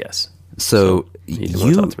nervous, I guess. So he didn't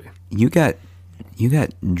want to talk to me. you got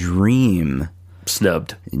dream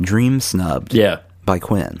Snubbed. snubbed Yeah, by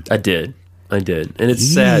Quinn. I did. I did. And it's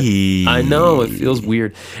sad. I know, it feels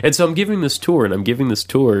weird. And so I'm giving this tour, and I'm giving this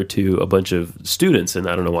tour to a bunch of students, and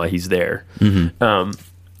I don't know why he's there. But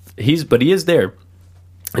he is there.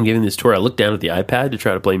 I'm giving this tour. I look down at the iPad to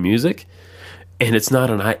try to play music, and it's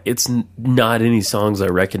not any songs I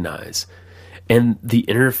recognize. And the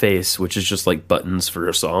interface, which is just like buttons for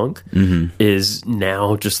a song, is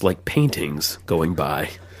now just like paintings going by.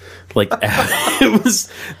 Like it was.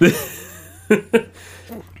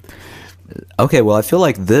 Okay, well, I feel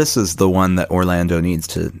like this is the one that Orlando needs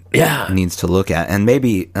to look at, and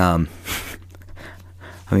maybe. I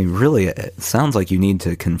mean, really, it sounds like you need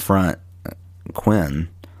to confront Quinn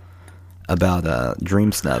about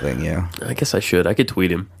dream snubbing you. I guess I should. I could tweet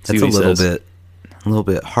him. That's a little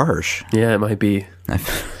bit harsh. Yeah, it might be.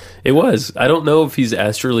 It was. I don't know if he's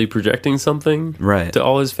astrally projecting something to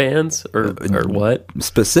all his fans or what.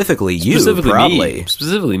 Specifically probably. Me.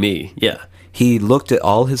 Specifically me, yeah. He looked at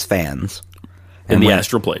all his fans. In the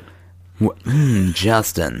astral plane.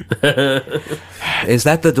 Justin. Is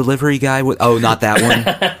that the delivery guy? Oh, not that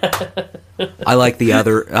one. I like the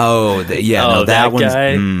other. Oh, that one's.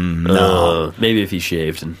 Guy? No. Maybe if he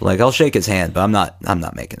shaved. And, like, I'll shake his hand, but I'm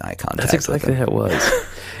not making eye contact. That's exactly how it was.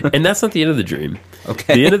 And that's not the end of the dream.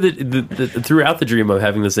 Okay. The end of the throughout the dream, I'm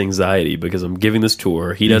having this anxiety because I'm giving this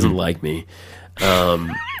tour. He doesn't like me.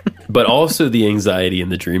 But also the anxiety in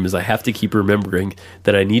the dream is I have to keep remembering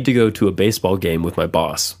that I need to go to a baseball game with my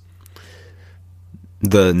boss.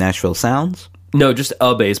 The Nashville Sounds? No, just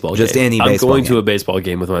a baseball game. Just any baseball game. I'm going to a baseball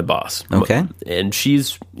game with my boss. Okay. And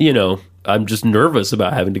she's, I'm just nervous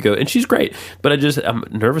about having to go. And she's great. But I'm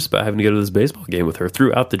nervous about having to go to this baseball game with her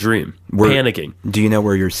throughout the dream. Panicking. Do you know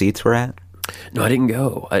where your seats were at? No, I didn't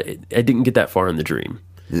go. I didn't get that far in the dream.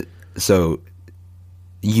 So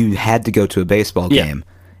you had to go to a baseball game.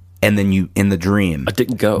 And then you, in the dream... I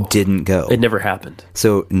didn't go. Didn't go. It never happened.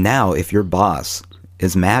 So now if your boss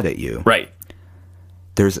is mad at you... Right.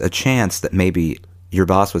 There's a chance that maybe your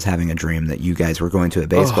boss was having a dream that you guys were going to a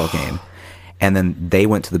baseball game, and then they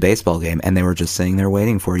went to the baseball game and they were just sitting there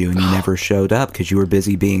waiting for you, and you never showed up because you were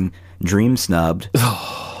busy being dream snubbed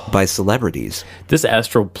by celebrities. This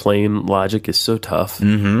astral plane logic is so tough.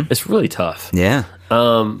 Mm-hmm. It's really tough. Yeah.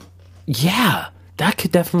 Yeah, that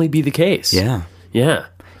could definitely be the case. Yeah. Yeah.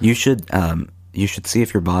 You should see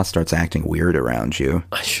if your boss starts acting weird around you.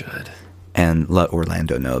 I should. And let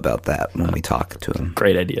Orlando know about that when we talk to him.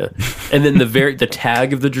 Great idea. And then the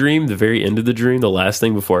tag of the dream, the very end of the dream, the last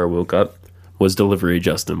thing before I woke up was Delivery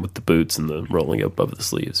Justin with the boots and the rolling up of the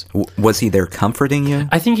sleeves. Was he there comforting you?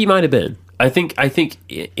 I think he might have been. I think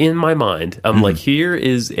in my mind, I'm like, here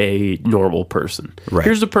is a normal person. Right.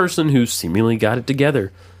 Here's a person who seemingly got it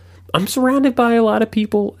together. I'm surrounded by a lot of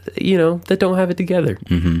people, that don't have it together.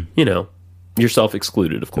 Mm-hmm. Yourself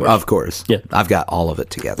excluded, of course. Of course. Yeah. I've got all of it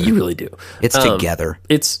together. You really do. It's together.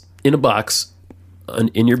 It's in a box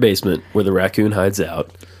in your basement where the raccoon hides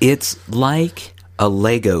out. It's like a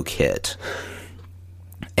Lego kit.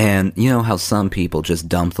 And you know how some people just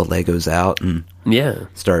dump the Legos out and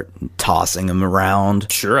start tossing them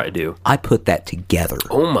around? Sure I do. I put that together.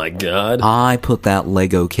 Oh my God. I put that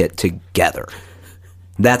Lego kit together.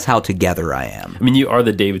 That's how together I am. I mean, you are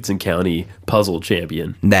the Davidson County puzzle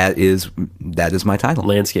champion. That is my title.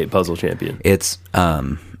 Landscape puzzle champion. It's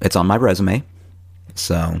on my resume.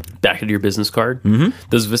 So back of your business card. Mm-hmm.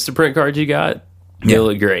 Those Vistaprint cards you got, they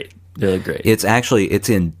look great. They look great. It's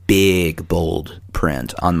in big bold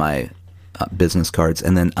print on my business cards,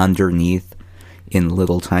 and then underneath in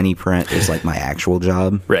little tiny print is like my actual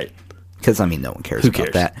job. Right. Because no one cares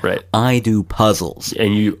about that. Right. I do puzzles,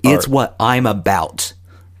 and it's what I'm about.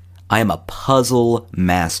 I am a puzzle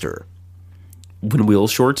master. When Will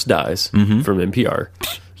Shortz dies from NPR,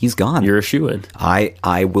 he's gone. You're a shoo-in.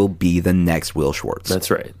 I will be the next Will Shortz. That's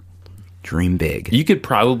right. Dream big. You could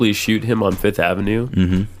probably shoot him on Fifth Avenue,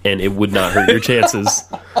 and it would not hurt your chances.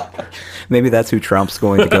 Maybe that's who Trump's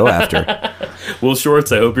going to go after. Will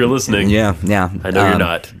Shortz, I hope you're listening. Yeah. I know you're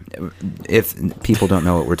not. If people don't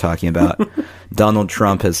know what we're talking about, Donald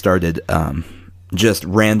Trump has started... just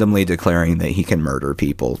randomly declaring that he can murder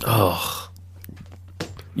people. Oh.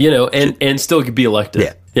 And still be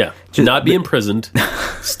elected. Yeah. Not be imprisoned,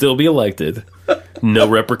 still be elected. No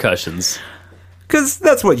repercussions. Because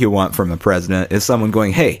that's what you want from the president, is someone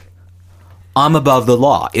going, hey, I'm above the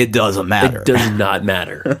law. It doesn't matter. It does not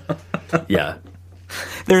matter. Yeah.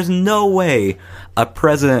 There's no way a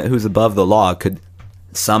president who's above the law could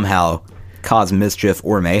somehow cause mischief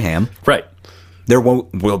or mayhem. Right. There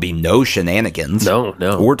will be no shenanigans. No.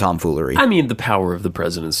 Or tomfoolery. I mean, the power of the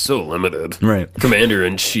president is so limited. Right.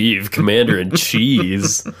 Commander-in-chief,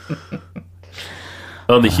 commander-in-cheese.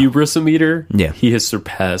 On the hubris-o-meter, Yeah. he has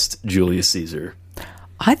surpassed Julius Caesar.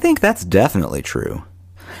 I think that's definitely true.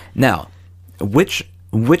 Now, which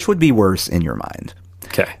would be worse in your mind?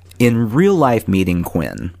 Okay. In real life meeting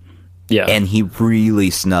Quinn, Yeah. and he really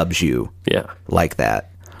snubs you yeah. like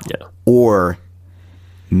that, Yeah. or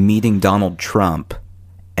meeting Donald Trump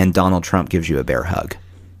and Donald Trump gives you a bear hug.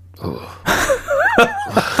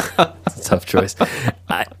 It's a tough choice.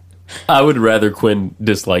 I would rather Quinn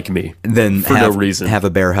dislike me Then for no reason. have a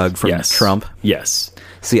bear hug from Yes. Trump. Yes.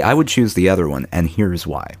 See, I would choose the other one, and here's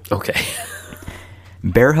why. Okay.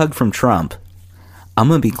 Bear hug from Trump, I'm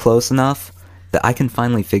going to be close enough that I can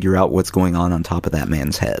finally figure out what's going on top of that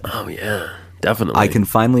man's head. Oh, yeah. Definitely. I can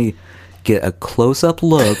finally get a close-up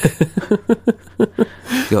look.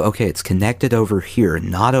 Go, okay, it's connected over here,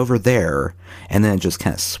 not over there. And then it just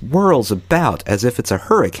kind of swirls about as if it's a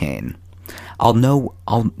hurricane. I'll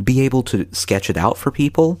be able to sketch it out for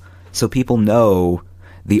people so people know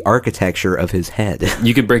the architecture of his head.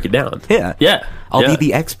 You could break it down. Yeah. Yeah. I'll Yeah. be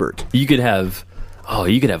the expert. You could have a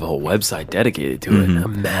whole website dedicated to it.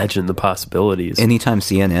 Imagine the possibilities. Anytime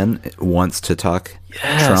CNN wants to talk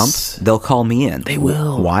Yes. Trump, they'll call me in. They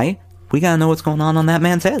will. Why? We gotta know what's going on that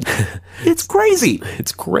man's head. It's crazy.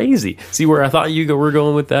 It's crazy. See, where I thought were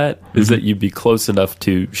going with that is that you'd be close enough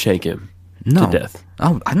to shank him No. to death.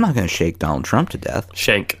 Oh, I'm not gonna shake Donald Trump to death.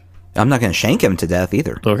 Shank. I'm not gonna shank him to death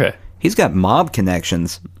either. Okay. He's got mob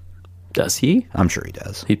connections. Does he? I'm sure he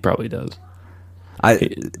does. He probably does.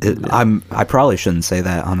 I probably shouldn't say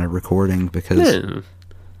that on a recording because Yeah.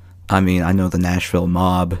 I mean I know the Nashville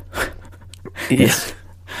mob Yeah.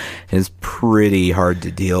 is pretty hard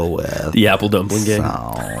to deal with. The apple dumpling gang.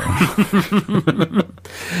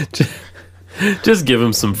 So, Just give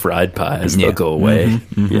them some fried pies. They'll Yeah. go away.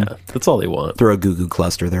 Yeah. That's all they want. throw a goo goo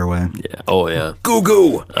cluster their way. Yeah. Oh, yeah. Goo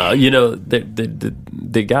goo.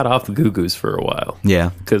 They got off the Goo-Goos for a while. Yeah,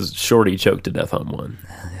 Because Shorty choked to death on one.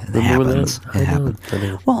 it happens. It happens. I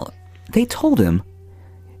know. Well, they told him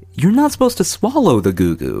you're not supposed to swallow the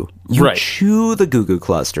goo goo. You Right. chew the goo goo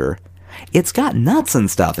cluster. It's got nuts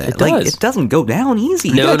and stuff in it. It Like does. it doesn't go down easy.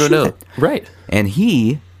 You No, gotta no, chew no. it. Right. And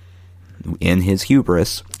he, in his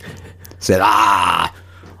hubris, said,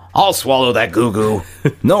 I'll swallow that goo goo.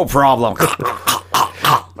 No problem.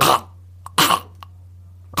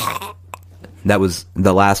 That was,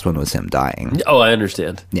 the last one was him dying. Oh, I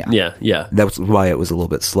understand. Yeah. Yeah. Yeah. That's why it was a little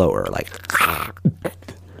bit slower. Like,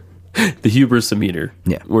 The hubris-o-meter.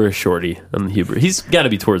 Yeah. We're a Shorty on the hubris. He's got to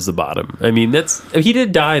be towards the bottom. I mean, he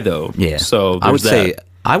did die though. yeah. So I would there's that.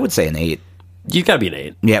 I would say an 8. You got to be an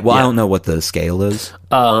 8. Yeah, well, I don't know what the scale is.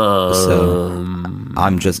 So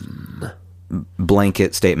I'm just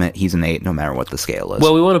blanket statement. He's an 8, no matter what the scale is.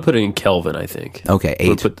 Well, we want to put it in Kelvin, I think. okay,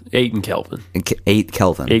 We'll 8. put 8 in Kelvin. 8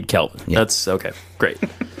 Kelvin. 8 Kelvin. That's okay. Great.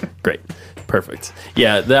 Great. Perfect.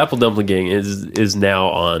 Yeah, the Apple Dumpling Gang is now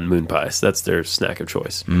on Moon Pies. That's their snack of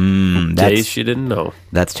choice. In That's case you didn't know.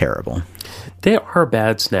 that's terrible. They are a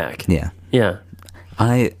bad snack. Yeah, Yeah.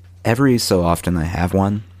 every so often I have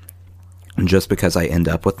one, just because I end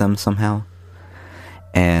up with them somehow,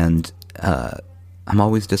 and I'm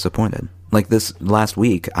always disappointed. Like this last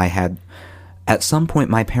week, I had at some point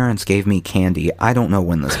my parents gave me candy. I don't know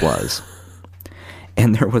when this was,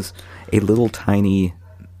 and there was a little tiny,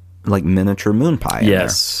 like miniature moon pie. in there.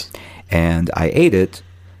 Yes. And I ate it,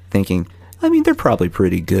 thinking, I mean, they're probably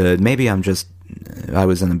pretty good. Maybe I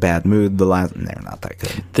was in a bad mood they're not that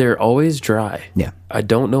good. They're always dry. Yeah. I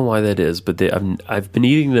don't know why that is, but I've been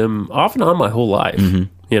eating them off and on my whole life.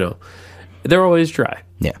 You know, they're always dry.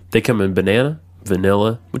 Yeah. They come in banana,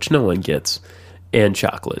 vanilla, which no one gets, and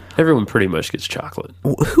chocolate. Everyone pretty much gets chocolate.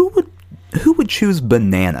 Who would choose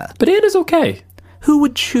banana? Banana's okay. Who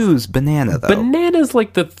would choose banana, though? Banana's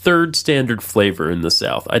like the third standard flavor in the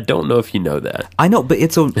South. I don't know if you know that. I know, but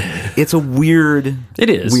it's a weird It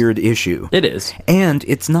is. weird issue. It is. And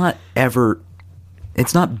it's not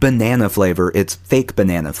banana flavor, it's fake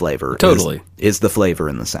banana flavor. Totally. Is the flavor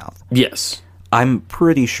in the South. Yes. I'm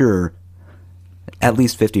pretty sure at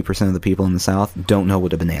least 50% of the people in the South don't know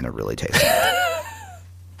what a banana really tastes like.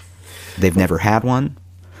 They've never had one.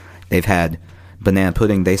 They've had banana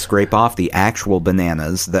pudding. They scrape off the actual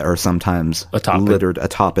bananas that are sometimes Atop it. littered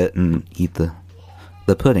atop it and eat the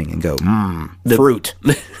pudding and go, fruit.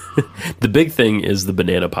 The big thing is the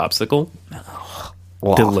banana popsicle.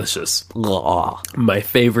 Delicious. My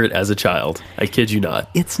favorite as a child. I kid you not.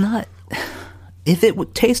 It's not... If it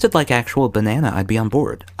tasted like actual banana, I'd be on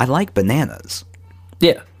board. I like bananas.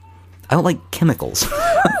 Yeah. I don't like chemicals.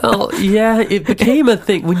 Well, yeah, it became a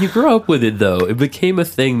thing. When you grow up with it, though, it became a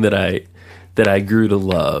thing that that I grew to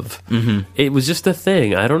love. Mm-hmm. It was just a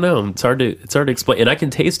thing. I don't know. It's hard to explain, and I can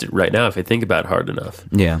taste it right now if I think about it hard enough.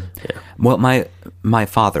 Yeah. Well, my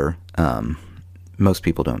father, most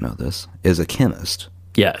people don't know this, is a chemist.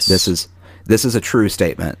 Yes, This is a true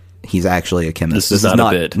statement. He's actually a chemist. This is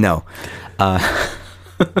not a bit. No.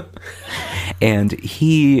 And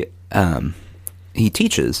he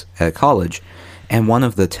teaches at college, and one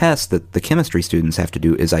of the tests that the chemistry students have to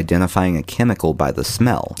do is identifying a chemical by the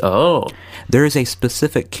smell. Oh, There is a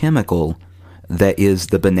specific chemical that is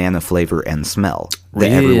the banana flavor and smell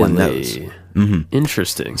that everyone knows. Mm-hmm.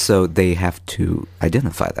 Interesting. So they have to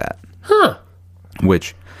identify that. Huh.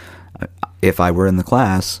 Which, if I were in the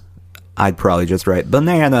class, I'd probably just write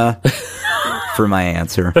banana for my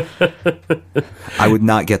answer. I would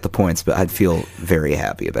not get the points, but I'd feel very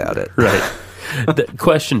happy about it. Right.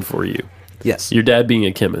 Question for you. Yes. Your dad being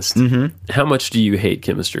a chemist, how much do you hate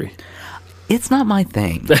chemistry? It's not my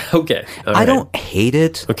thing. Okay. All I right. don't hate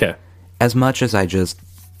it Okay. as much as I just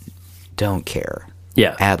don't care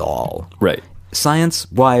Yeah. at all. Right.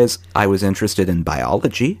 Science-wise, I was interested in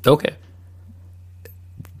biology. Okay.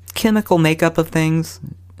 Chemical makeup of things.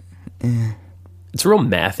 It's real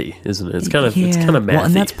mathy, isn't it? It's kind of mathy. Well,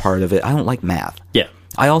 and that's part of it. I don't like math. Yeah.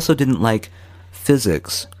 I also didn't like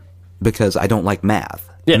physics because I don't like math.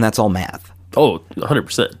 Yeah. And that's all math. Oh,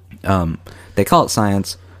 100%. They call it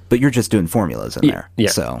science, but you're just doing formulas in there. Yeah.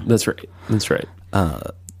 So, That's right. That's right.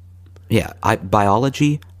 yeah,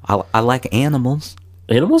 biology, I like animals.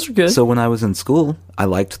 Animals are good. So when I was in school, I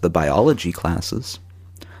liked the biology classes.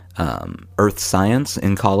 Earth science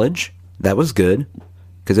in college, that was good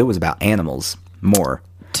because it was about animals more.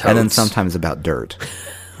 And then Totes. sometimes about dirt.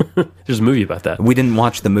 There's a movie about that. We didn't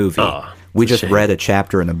watch the movie. Oh, We it's a just shame. read a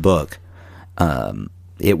chapter in a book.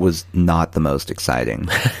 It was not the most exciting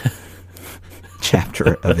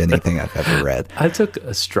chapter of anything I've ever read. I took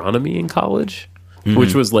astronomy in college,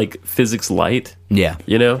 which was like physics light. Yeah.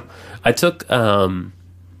 You know, I took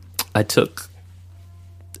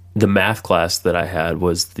the math class that I had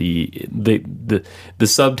was the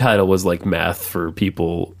subtitle was like math for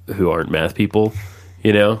people who aren't math people,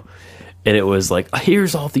 you know, and it was like,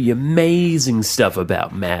 here's all the amazing stuff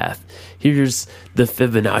about math. Here's the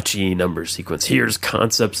Fibonacci number sequence. Here's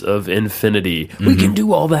concepts of infinity. We can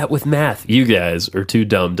do all that with math. You guys are too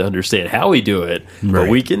dumb to understand how we do it, but Right.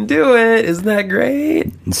 we can do it. Isn't that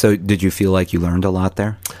great? So did you feel like you learned a lot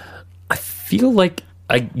there? I feel like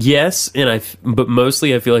but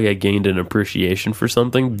mostly I feel like I gained an appreciation for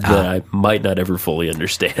something that I might not ever fully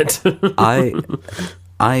understand. I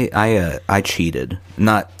cheated,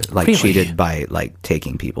 not like Really? cheated by like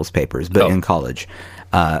taking people's papers, but Oh. in college,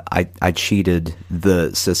 I cheated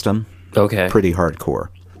the system Okay. pretty hardcore.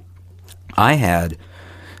 I had,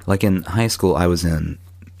 like in high school, I was in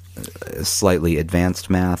slightly advanced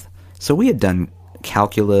math, so we had done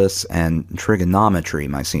calculus and trigonometry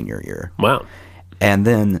my senior year. Wow. And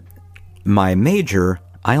then my major,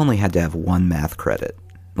 I only had to have one math credit,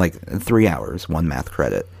 like 3 hours, one math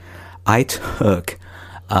credit. I took,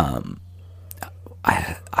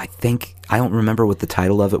 I think, I don't remember what the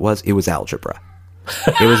title of it was. It was algebra.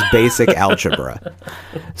 It was basic algebra.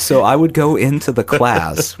 So I would go into the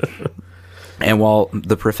class, and while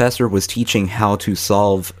the professor was teaching how to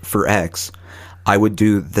solve for X, I would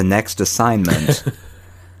do the next assignment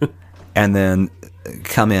and then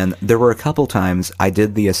come in. There were a couple times I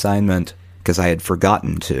did the assignment because I had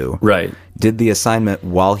forgotten to. Right. Did the assignment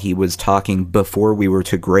while he was talking before we were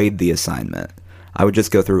to grade the assignment. I would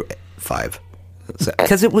just go through 5.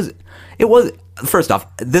 Because it was, first off,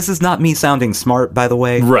 this is not me sounding smart, by the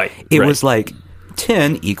way. Right, It right. was like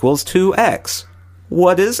 10 equals 2x.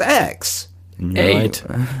 What is x? And you're 8.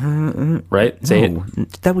 like, Right? Say no,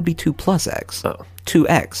 that would be 2 plus x. Oh.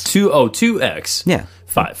 2x. 2x. Yeah.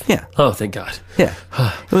 5. Yeah. Oh, thank God. Yeah.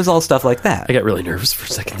 It was all stuff like that. I got really nervous for a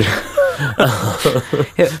second there.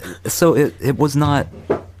 So it was not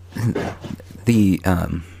the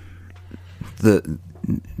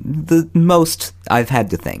most I've had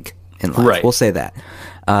to think in life. Right. We'll say that.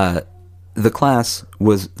 The class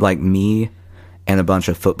was like me and a bunch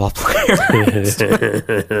of football players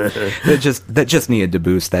that just needed to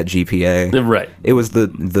boost that GPA. Right. It was the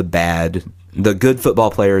good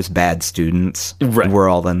football players, bad students. Right. Were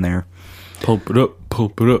all in there. Pump it up,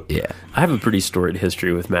 pump it up. Yeah. I have a pretty storied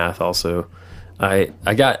history with math also. I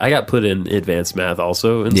got put in advanced math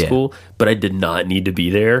also in Yeah. school, but I did not need to be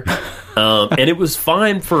there. And it was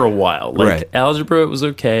fine for a while. Like Right. algebra, it was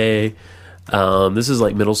okay. This is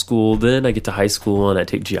like middle school. Then I get to high school and I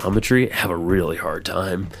take geometry. I have a really hard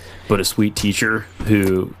time. But a sweet teacher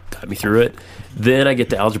who got me through it. Then I get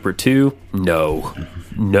to Algebra 2. No.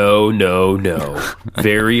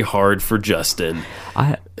 Very hard for Justin.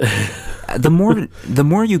 The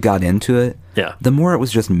more you got into it, Yeah. the more it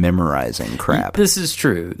was just memorizing crap. This is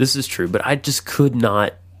true. But I just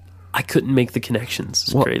I couldn't make the connections.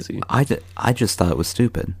 It's Well, crazy. I just thought it was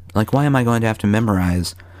stupid. Like, why am I going to have to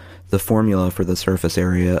memorize the formula for the surface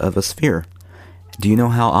area of a sphere? Do you know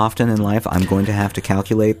how often in life I'm going to have to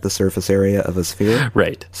calculate the surface area of a sphere?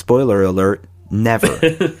 Right. Spoiler alert, never.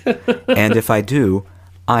 And if I do,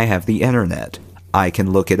 I have the internet. I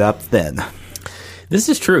can look it up then. This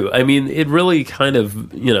is true. I mean, it really kind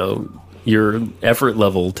of, your effort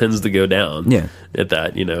level tends to go down at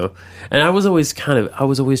that, And I was always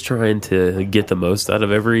trying to get the most out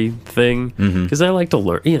of everything because I like to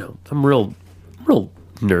learn, I'm real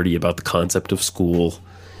nerdy about the concept of school.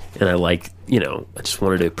 And I like, I just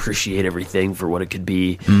wanted to appreciate everything for what it could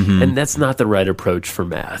be. And that's not the right approach for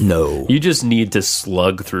math. No. You just need to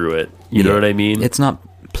slug through it. You know what I mean? It's not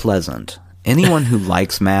pleasant. Anyone who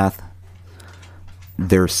likes math,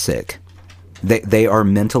 they're sick. They are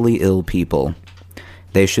mentally ill people.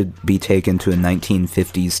 They should be taken to a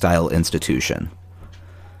 1950s style institution.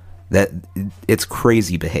 It's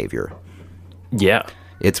crazy behavior. Yeah.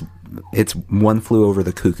 It's one flew over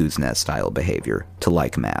the cuckoo's nest style behavior to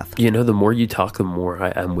like math. The more you talk, the more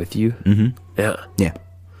I'm with you. Mm-hmm. Yeah. Yeah.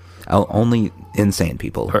 Only insane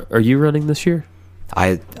people. Are you running this year?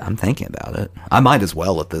 I'm thinking about it. I might as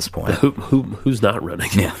well at this point. Who's not running?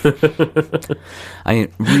 Yeah. I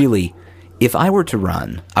mean, really, if I were to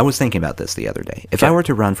run, I was thinking about this the other day. If I were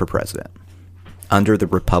to run for president under the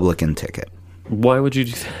Republican ticket. Why would you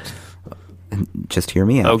do that? Just hear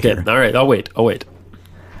me out. Okay. Here. All right. I'll wait.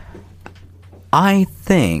 I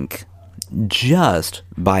think just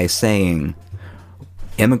by saying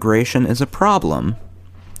immigration is a problem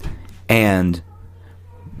and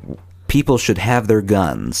people should have their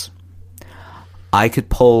guns, I could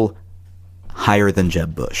poll higher than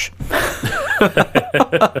Jeb Bush.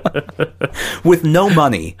 With no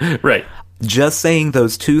money. Right. Just saying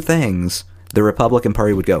those two things, the Republican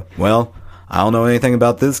Party would go, well, I don't know anything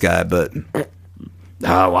about this guy, but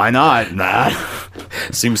why not? Nah.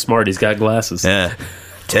 Seems smart. He's got glasses. Yeah.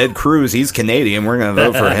 Ted Cruz, he's Canadian. We're going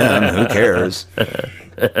to vote for him. Who cares?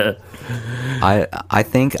 I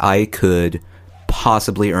think I could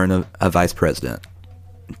possibly earn a vice president.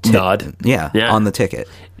 Nod. Yeah, on the ticket.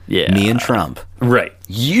 Yeah. Me and Trump. Right.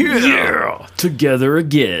 Yeah. Together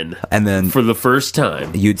again. And then for the first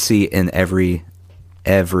time. You'd see in every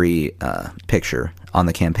picture on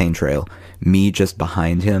the campaign trail, me just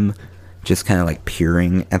behind him, just kind of like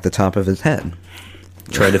peering at the top of his head.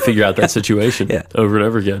 Trying to figure out that situation over and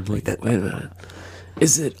over again. Like, wait a minute.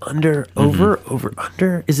 Is it under, over,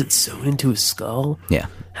 under? Is it sewn into his skull? Yeah.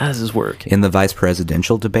 How does this work? In the vice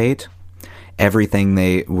presidential debate, everything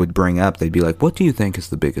they would bring up, they'd be like, what do you think is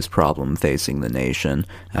the biggest problem facing the nation?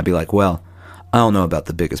 I'd be like, well, I don't know about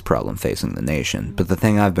the biggest problem facing the nation, but the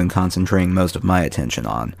thing I've been concentrating most of my attention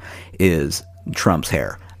on is Trump's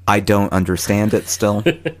hair. I don't understand it still.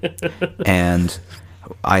 And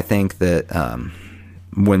I think that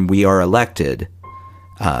when we are elected,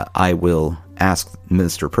 I will ask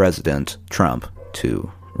Mr. President Trump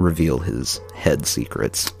to reveal his head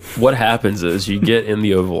secrets. What happens is you get in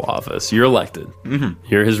the Oval Office. You're elected. Mm-hmm.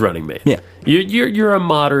 You're his running mate. Yeah. You're a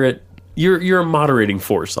moderate. You're a moderating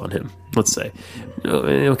force on him. Let's say.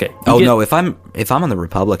 Okay. No. If I'm on the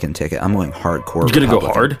Republican ticket, I'm going hardcore. You're gonna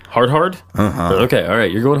Republican. go hard. Uh-huh. Okay. All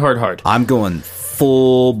right. You're going hard. I'm going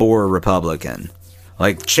full bore Republican.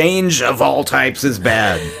 Like, change of all types is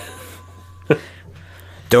bad.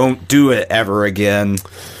 Don't do it ever again.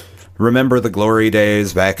 Remember the glory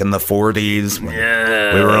days back in the 40s when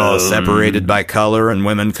we were all separated by color and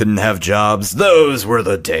women couldn't have jobs? Those were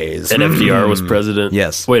the days. And FDR was president?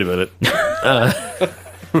 Yes. Wait a minute.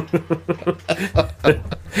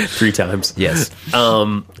 3 times. Yes.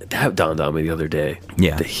 That dawned on me the other day.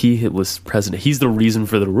 Yeah. That he was president. He's the reason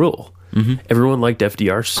for the rule. Mm-hmm. Everyone liked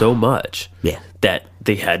FDR so much that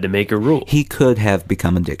they had to make a rule. He could have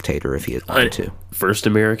become a dictator if he had wanted to. First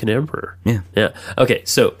American emperor. Yeah. Okay,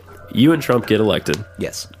 so you and Trump get elected.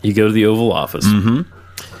 Yes. You go to the Oval Office. Mm-hmm.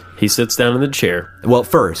 He sits down in the chair. Well,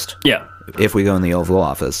 first, Yeah. if we go in the Oval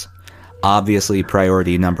Office, obviously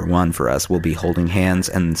priority number 1 for us will be holding hands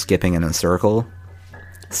and skipping in a circle,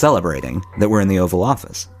 celebrating that we're in the Oval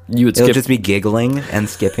Office. You would It'll skip. just be giggling and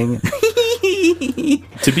skipping.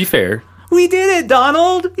 To be fair, We did it,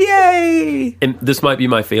 Donald! Yay! and this might be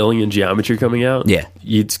my failing in geometry coming out. Yeah.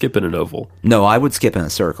 You'd skip in an oval. No, I would skip in a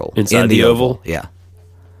circle. Inside in the oval? Yeah.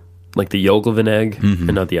 like the yolk of an egg and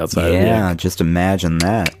not the outside of the Yeah, egg. just imagine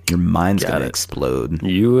that. Your mind's Got going to it. explode.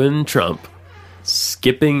 You and Trump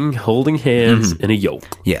skipping, holding hands in a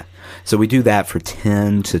yolk. Yeah. So we do that for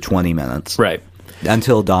 10 to 20 minutes. Right.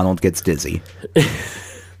 Until Donald gets dizzy.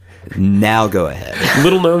 Now go ahead.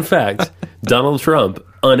 Little known fact, Donald Trump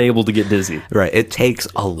unable to get dizzy. Right. It takes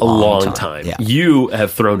a A long time. Yeah. You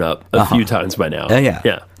have thrown up a few times by now. Yeah.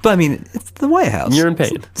 Yeah. But I mean, it's the White House. You're in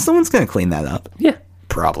pain. Someone's going to clean that up. Yeah.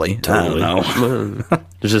 Probably. I don't know.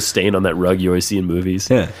 There's just stain on that rug you always see in movies.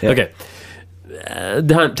 Yeah. Okay.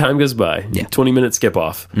 Time goes by. Yeah. 20-minute skip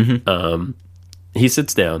off. He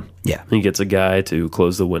sits down. Yeah. He gets a guy to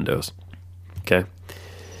close the windows. Okay.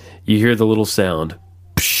 You hear the little sound.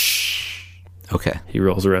 Okay. He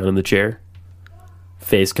rolls around in the chair.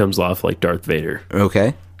 Face comes off like Darth Vader.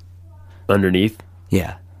 Okay. Underneath,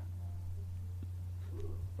 Yeah.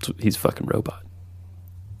 he's a fucking robot.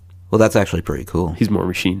 Well, that's actually pretty cool. He's more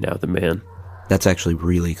machine now than man. That's actually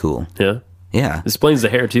really cool. Yeah. Yeah. This explains the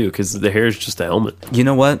hair too, because the hair is just a helmet. You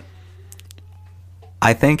know what?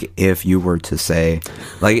 I think if you were to say,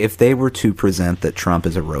 like, if they were to present that Trump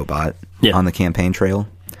is a robot Yeah. on the campaign trail,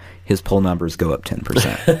 his poll numbers go up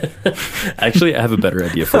 10%. Actually, I have a better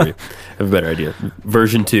idea for you. I have a better idea.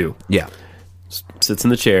 Version 2. Yeah. Sits in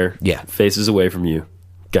the chair. Yeah. Faces away from you.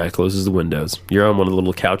 Guy closes the windows. You're on one of the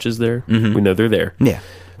little couches there. We know they're there. Yeah.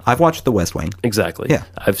 I've watched The West Wing. Exactly. Yeah.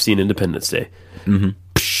 I've seen Independence Day.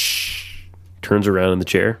 Turns around in the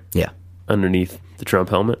chair. Yeah. Underneath the Trump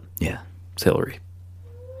helmet. Yeah. It's Hillary.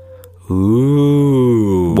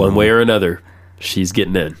 Ooh. One way or another, she's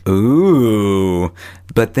getting in. Ooh.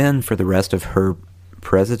 But then for the rest of her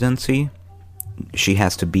presidency, she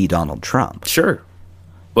has to be Donald Trump. Sure.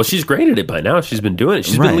 Well, she's great at it by now. She's been doing it.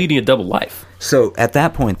 She's Right. been leading a double life. So at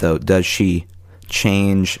that point, though, does she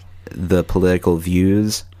change the political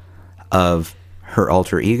views of her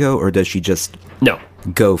alter ego, or does she just No,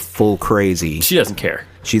 go full crazy? she doesn't care.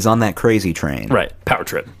 She's on that crazy train. Right. Power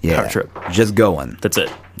trip. Yeah. Power trip. Just going. That's it.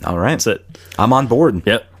 All right. That's it. I'm on board.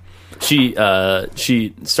 Yep. She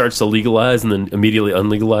starts to legalize and then immediately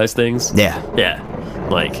unlegalize things. Yeah. Yeah.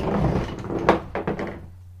 Like,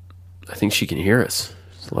 I think she can hear us.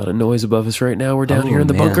 There's a lot of noise above us right now. We're down Oh, here in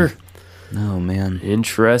the man. bunker. Oh, man.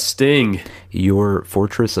 Interesting. Your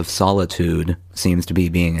fortress of solitude seems to be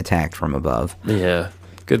being attacked from above. Yeah.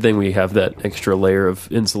 Good thing we have that extra layer of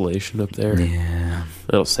insulation up there. Yeah.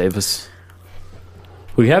 That'll save us.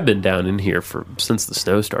 We have been down in here since the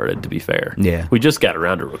snow started, to be fair. Yeah. We just got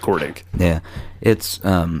around to recording. Yeah. It's,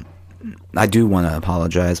 I do want to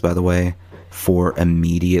apologize, by the way, for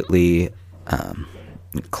immediately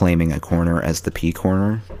claiming a corner as the P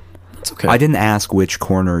corner. It's okay. I didn't ask which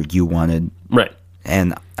corner you wanted, Right.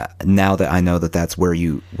 and now that I know that that's where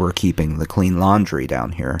you were keeping the clean laundry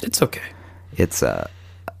down here, It's okay. it's,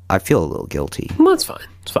 I feel a little guilty. Well, that's fine.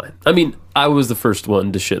 It's fine. I mean, I was the first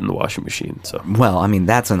one to shit in the washing machine, so. Well, I mean,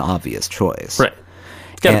 that's an obvious choice. Right.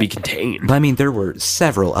 It's got to And- be contained. But I mean, there were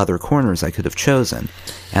several other corners I could have chosen.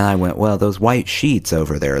 And I went, well, those white sheets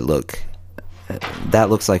over there that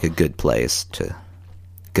looks like a good place to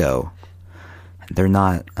go. They're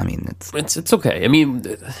not, I mean, It's okay. I mean,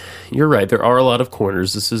 you're right. There are a lot of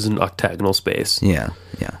corners. This is an octagonal space. yeah.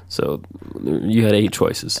 So you had 8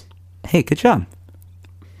 choices. Hey, good job.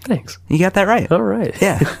 Thanks. You got that right. All right.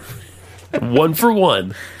 Yeah. 1 for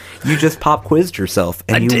 1. You just pop quizzed yourself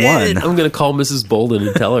and I you did. won. I'm going to call Mrs. Bolden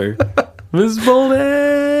and tell her, Mrs.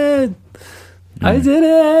 Bolden, I did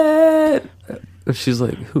it. She's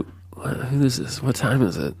like, who is this? What time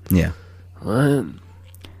is it? Yeah. What?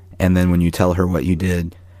 And then when you tell her what you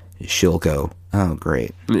did, she'll go, oh,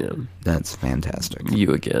 great. Yeah. That's fantastic.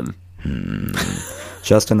 You again.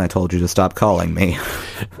 Justin, I told you to stop calling me.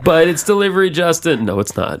 But it's delivery, Justin. No,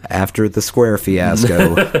 it's not. After the square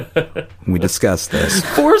fiasco, we discussed this.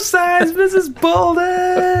 4 size, Mrs.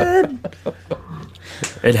 Bolden.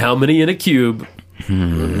 And how many in a cube?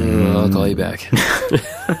 I'll call you back.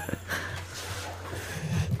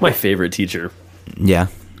 My favorite teacher. Yeah.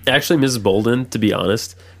 Actually, Mrs. Bolden, to be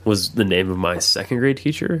honest, was the name of my 2nd grade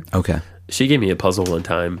teacher. Okay. She gave me a puzzle one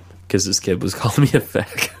time because this kid was calling me a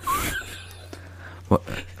fag. What?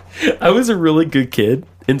 I was a really good kid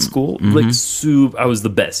in school. Like, I was the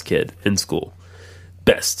best kid in school.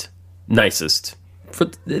 Best. Nicest. For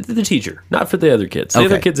the teacher, not for the other kids. The Okay.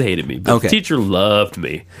 other kids hated me, but Okay. the teacher loved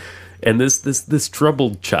me. And this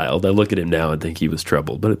troubled child, I look at him now and think he was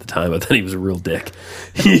troubled, but at the time I thought he was a real dick.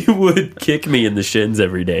 He would kick me in the shins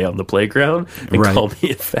every day on the playground and Right. call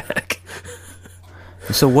me a fag.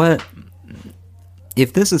 So what,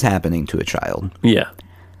 if this is happening to a child, Yeah.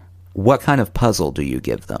 what kind of puzzle do you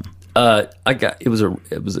give them? It was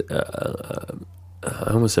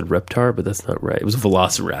I almost said Reptar, but that's not right. It was a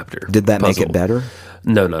Velociraptor. Did that make puzzle. it better?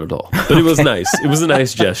 No, not at all. But it was nice. It was a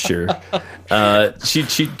nice gesture.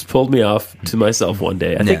 She pulled me off to myself one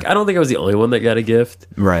day. I don't think I was the only one that got a gift.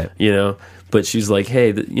 Right. You know, but she's like,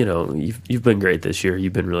 "Hey, you've been great this year.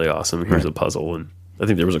 You've been really awesome. Here's a puzzle." And I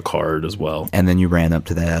think there was a card as well. And then you ran up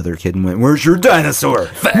to that other kid and went, "Where's your dinosaur?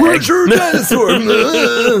 Where's your dinosaur?"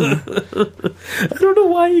 I don't know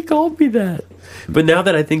why he called me that. But now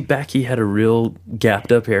that I think back, he had a real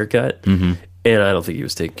gapped up haircut. Mm-hmm. And I don't think he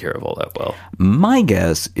was taken care of all that well. My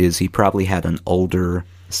guess is he probably had an older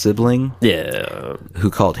sibling Yeah.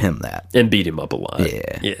 who called him that. And beat him up a lot.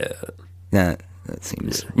 Yeah. Yeah. That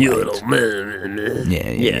seems You right. little man.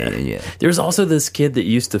 Yeah. There's also this kid that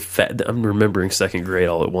used to I'm remembering second grade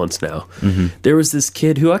all at once now. Mm-hmm. There was this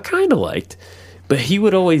kid who I kind of liked, but he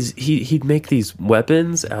would always he'd make these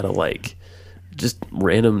weapons out of like just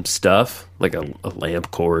random stuff, like a lamp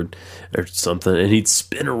cord or something, and he'd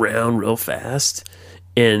spin around real fast,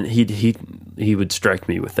 and he would strike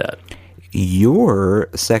me with that. Your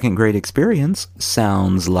second grade experience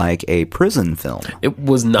sounds like a prison film. It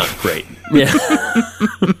was not great. Yeah.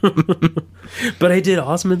 But I did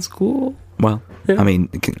awesome in school. Well, I mean,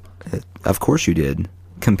 of course you did.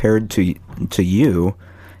 Compared to you,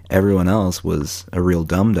 everyone else was a real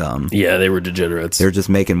dum-dum. Yeah, they were degenerates. They're just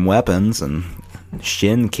making weapons and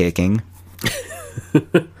shin kicking.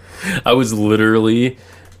 I was literally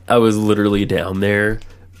down there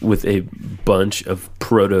with a bunch of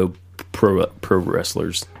pro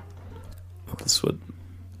wrestlers. That's what,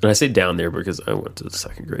 and I say down there because I went to the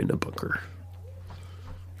second grade in a bunker.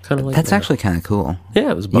 Kind of like That's that. actually kind of cool. Yeah,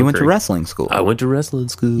 it was. You went to bunkering. wrestling school. I went to wrestling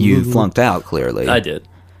school. You flunked out, clearly. I did.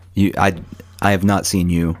 I have not seen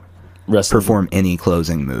you Wrestling. perform any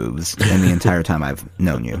closing moves in the entire time I've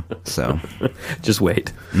known you. So Just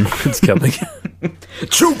wait. It's coming.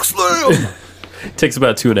 choke slam. Takes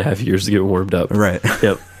about 2.5 years to get warmed up. Right.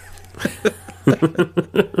 Yep.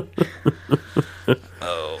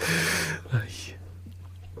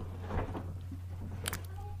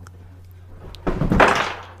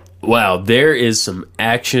 Wow, there is some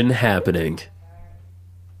action happening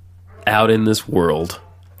out in this world.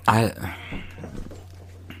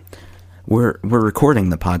 We're recording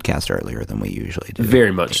the podcast earlier than we usually do.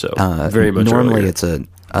 Very much so. Very much Normally earlier. it's an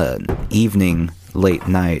evening, late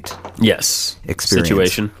night yes experience.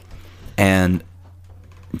 situation. And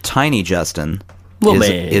Tiny Justin Little is,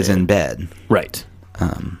 man. is in bed. Right.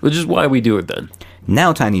 Which is why we do it then.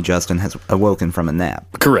 Now Tiny Justin has awoken from a nap.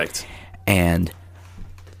 Correct. And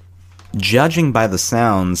judging by the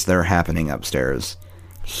sounds that are happening upstairs,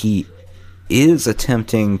 he is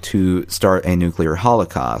attempting to start a nuclear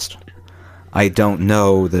holocaust. I don't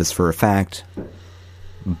know this for a fact,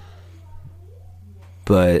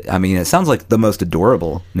 but I mean, it sounds like the most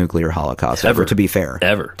adorable nuclear holocaust ever. Ever. To be fair,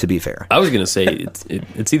 Ever. To be fair, I was going to say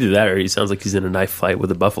it's either that or he sounds like he's in a knife fight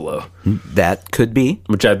with a buffalo, that could be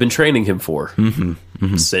which I've been training him for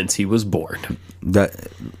since he was born.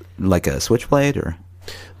 like a switchblade or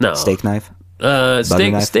No. steak knife.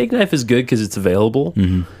 Steak knife? knife is good because it's available,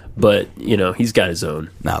 but, he's got his own.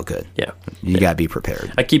 No, good. Yeah. You gotta be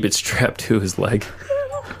prepared. I keep it strapped to his leg.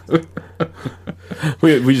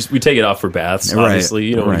 we take it off for baths, Right, obviously.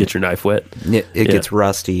 You don't want right. to get your knife wet. It gets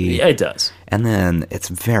rusty, Yeah, it does. and then it's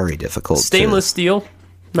very difficult. Stainless steel,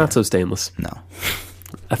 not so stainless. No.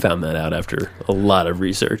 I found that out after a lot of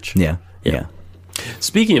research. Yeah. Yeah.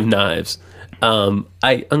 Speaking of knives,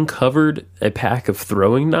 I uncovered a pack of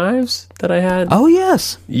throwing knives that I had. Oh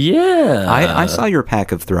yes, Yeah. I saw your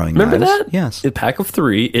pack of throwing Remember knives. that? Yes, A pack of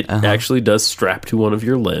 3. It actually does strap to one of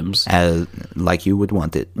your limbs. as like you would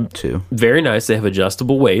want it to. Very nice. They have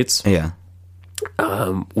adjustable weights. Yeah.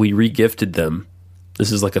 We re-gifted them.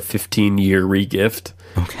 This is like a 15-year re-gift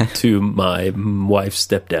to my wife's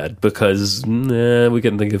stepdad because we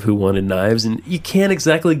couldn't think of who wanted knives. And you can't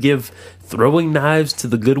exactly give throwing knives to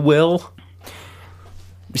the Goodwill.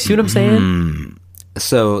 You see what I'm saying?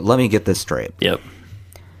 So let me get this straight. Yep.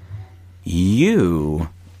 You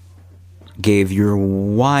gave your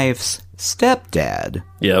wife's stepdad,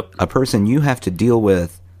 Yep. a person you have to deal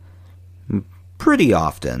with pretty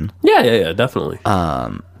often, Yeah, definitely.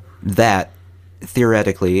 that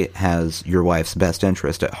theoretically has your wife's best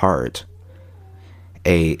interest at heart,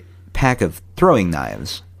 a pack of throwing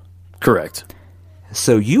knives. Correct.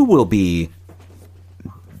 So you will be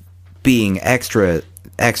being extra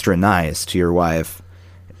nice to your wife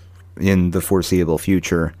in the foreseeable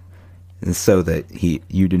future so that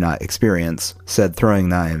you do not experience said throwing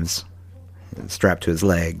knives strapped to his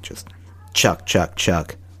leg, just chuck, chuck,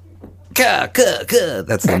 chuck. Ka, ka, ka.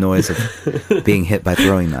 That's the noise of being hit by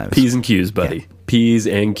throwing knives. P's and Q's, buddy. P's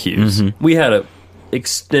and Q's. We had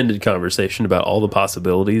extended conversation about all the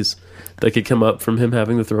possibilities that could come up from him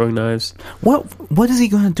having the throwing knives. What is he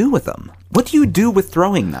going to do with them? What do you do with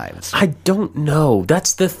throwing knives? I don't know.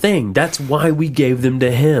 That's the thing. That's why we gave them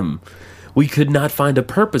to him. We could not find a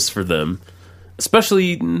purpose for them,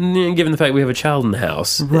 especially given the fact we have a child in the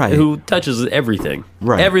house who touches everything.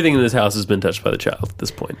 Right. Everything in this house has been touched by the child at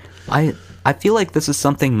this point. I feel like this is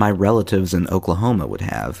something my relatives in Oklahoma would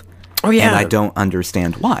have. Oh, yeah. And I don't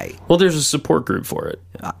understand why. Well, there's a support group for it.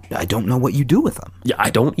 I don't know what you do with them. Yeah, I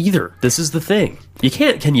don't either. This is the thing. You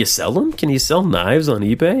can't. Can you sell them? Can you sell knives on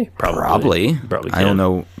eBay? Probably. Probably can. I don't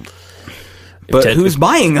know. But who's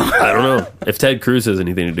buying them? I don't know. If Ted Cruz has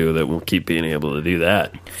anything to do with it, we'll keep being able to do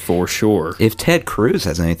that for sure. If Ted Cruz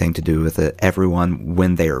has anything to do with it, everyone,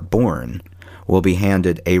 when they are born, will be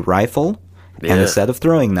handed a rifle and a set of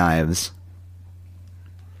throwing knives.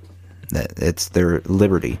 It's their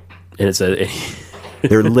liberty. And it's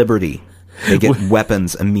their liberty. They get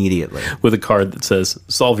weapons immediately. With a card that says,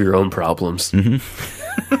 solve your own problems. Mm-hmm.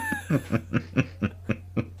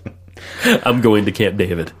 I'm going to Camp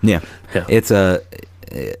David. Yeah. It's a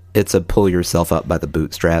pull yourself up by the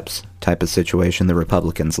bootstraps type of situation. The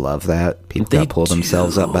Republicans love that. People got to pull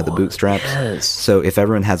themselves up by the bootstraps. Yes. So if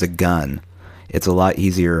everyone has a gun, it's a lot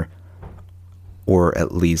easier, or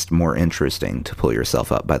at least more interesting, to pull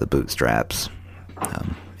yourself up by the bootstraps.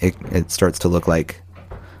 It starts to look like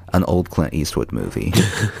an old Clint Eastwood movie.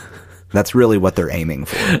 That's really what they're aiming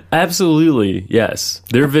for. Absolutely, yes.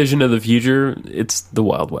 Their vision of the future, it's the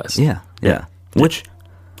Wild West. Yeah. Which,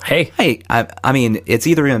 hey, I mean, it's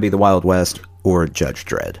either going to be the Wild West or Judge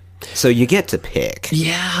Dredd. So you get to pick.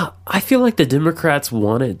 Yeah, I feel like the Democrats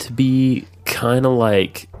want it to be kind of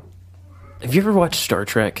like... Have you ever watched Star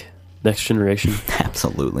Trek? Next Generation?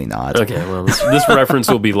 Absolutely not. Okay, well, this reference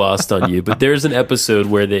will be lost on you, but there's an episode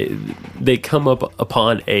where they come up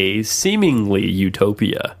upon a seemingly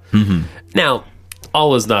utopia. Mm-hmm. Now,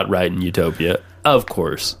 all is not right in utopia, of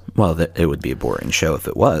course. Well, it would be a boring show if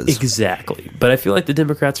it was. Exactly. But I feel like the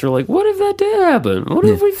Democrats are like, what if that did happen? What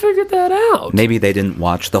if we figured that out? Maybe they didn't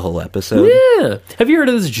watch the whole episode. Yeah. Have you heard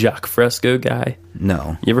of this Jacques Fresco guy?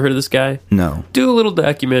 No. You ever heard of this guy? No. Do a little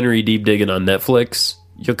documentary deep digging on Netflix.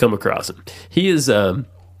 You'll come across him. He is, I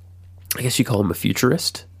guess you call him a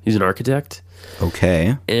futurist. He's an architect.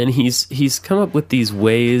 Okay. And he's come up with these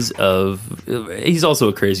ways of... He's also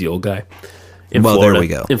a crazy old guy. There we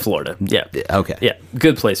go. In Florida. Yeah. Okay. Yeah.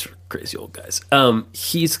 Good place for crazy old guys.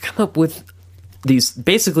 He's come up with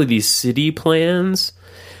these city plans,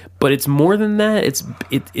 but it's more than that.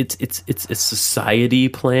 It's a society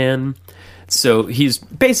plan. So he's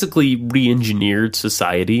basically re-engineered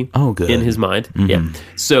society in his mind. Mm-hmm. Yeah.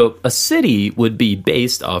 So a city would be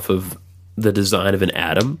based off of the design of an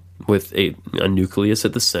atom with a nucleus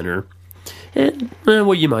at the center and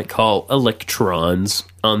what you might call electrons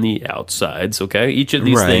on the outsides. Okay, each of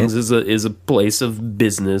these things is a place of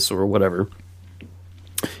business or whatever.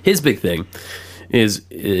 His big thing is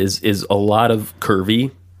a lot of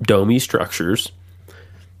curvy, domey structures.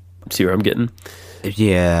 See where I'm getting?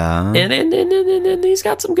 Yeah. And he's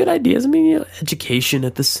got some good ideas. I mean, education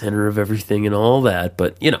at the center of everything and all that.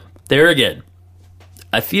 But, there again,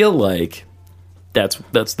 I feel like that's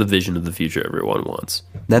the vision of the future everyone wants.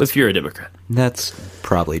 If you're a Democrat. That's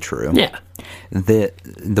probably true. Yeah.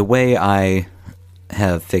 The way I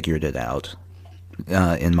have figured it out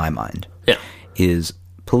in my mind is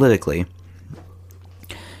politically,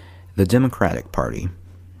 the Democratic Party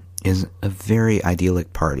is a very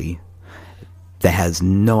idyllic party that has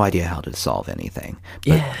no idea how to solve anything.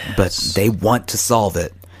 But they want to solve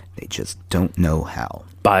it. They just don't know how.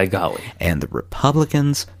 By golly. And the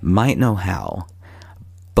Republicans might know how,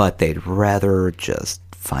 but they'd rather just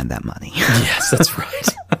find that money. Yes, that's right.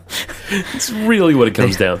 It's really what it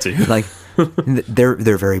comes down to. Like, they're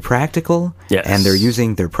very practical, and they're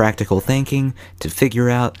using their practical thinking to figure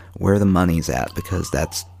out where the money's at, because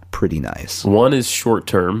that's pretty nice. One is short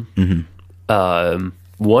term. Mm-hmm.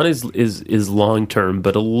 One is long term,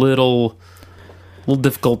 but a little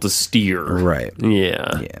difficult to steer. Right.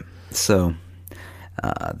 Yeah. So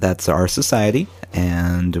that's our society,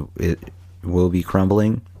 and it will be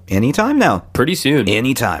crumbling anytime now. Pretty soon.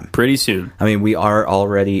 Anytime. Pretty soon. I mean, we are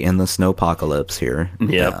already in the snowpocalypse here.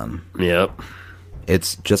 Yep. Yep.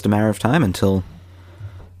 It's just a matter of time until,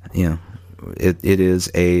 it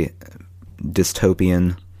is a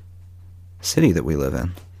dystopian city that we live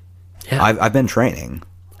in. Yeah. I've been training.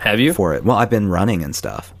 Have you? For it. Well, I've been running and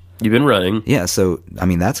stuff. You've been running? Yeah, so, I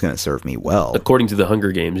mean, that's going to serve me well. According to the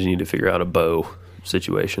Hunger Games, you need to figure out a bow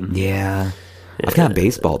situation. Yeah. I've got a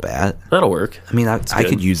baseball bat. That'll work. I mean, I good.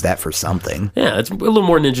 could use that for something. Yeah, it's a little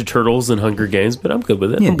more Ninja Turtles than Hunger Games, but I'm good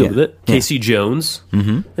with it. I'm good with it. Yeah. Casey Jones.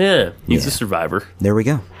 Mm-hmm. Yeah, he's a survivor. There we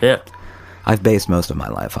go. Yeah. I've based most of my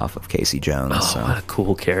life off of Casey Jones. Oh, so. what a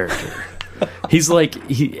cool character. He's like,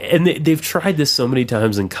 and they've tried this so many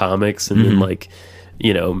times in comics and in like,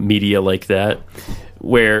 media like that,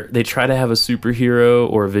 where they try to have a superhero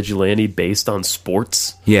or a vigilante based on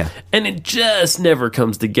sports. Yeah. And it just never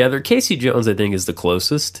comes together. Casey Jones, I think, is the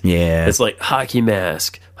closest. Yeah. It's like hockey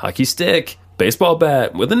mask, hockey stick, baseball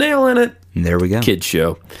bat with a nail in it. There we go. Kid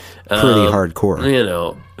show. Pretty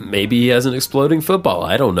hardcore. Maybe he has an exploding football.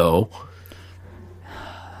 I don't know.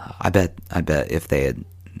 I bet if they had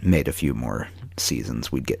made a few more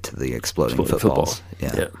seasons, we'd get to the exploding footballs.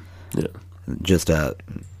 Yeah. Just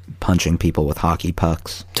punching people with hockey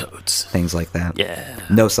pucks, Toads. things like that. Yeah.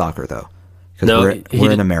 No soccer though, because No,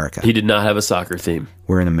 we're in America. He did not have a soccer theme.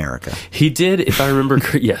 We're in America. He did, if I remember.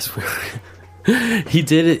 Yes, he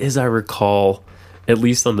did it, as I recall, at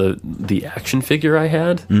least on the action figure I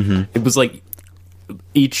had. Mm-hmm. It was like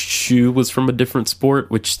each shoe was from a different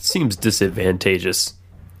sport, which seems disadvantageous.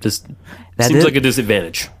 Just seems like a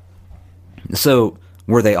disadvantage. So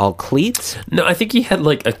were they all cleats? No, I think he had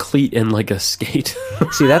like a cleat and like a skate.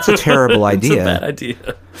 See, that's a terrible idea. It's a bad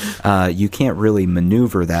idea. You can't really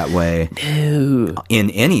maneuver that way in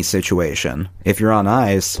any situation. If you're on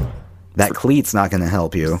ice, that cleat's not going to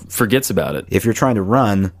help you. Forgets about it. If you're trying to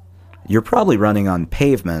run, you're probably running on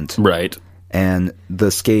pavement. Right. And the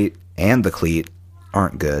skate and the cleat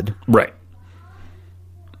aren't good. Right.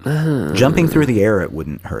 Jumping through the air, it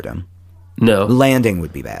wouldn't hurt him. No. Landing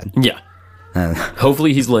would be bad. Yeah.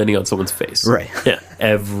 Hopefully he's landing on someone's face. Right. Yeah.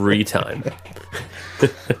 Every time.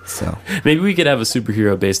 So Maybe we could have a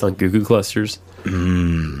superhero based on Goo Goo clusters.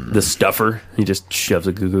 The stuffer. He just shoves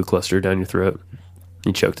a Goo Goo cluster down your throat.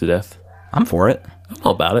 You choke to death. I'm for it. I'm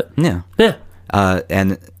all about it. Yeah. Yeah.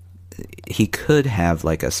 And he could have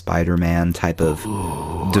like a Spider-Man type of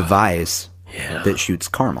device that shoots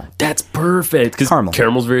caramel. That's perfect. Because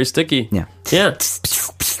caramel's very sticky. Yeah. Yeah.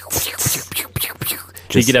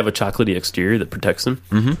 He could have a chocolatey exterior that protects him.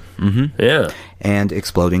 Mm-hmm. Mm-hmm. Yeah. And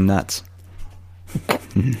exploding nuts.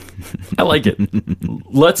 I like it.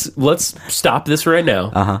 Let's stop this right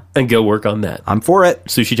now and go work on that. I'm for it.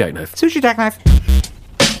 Sushi Jackknife. Sushi Jackknife.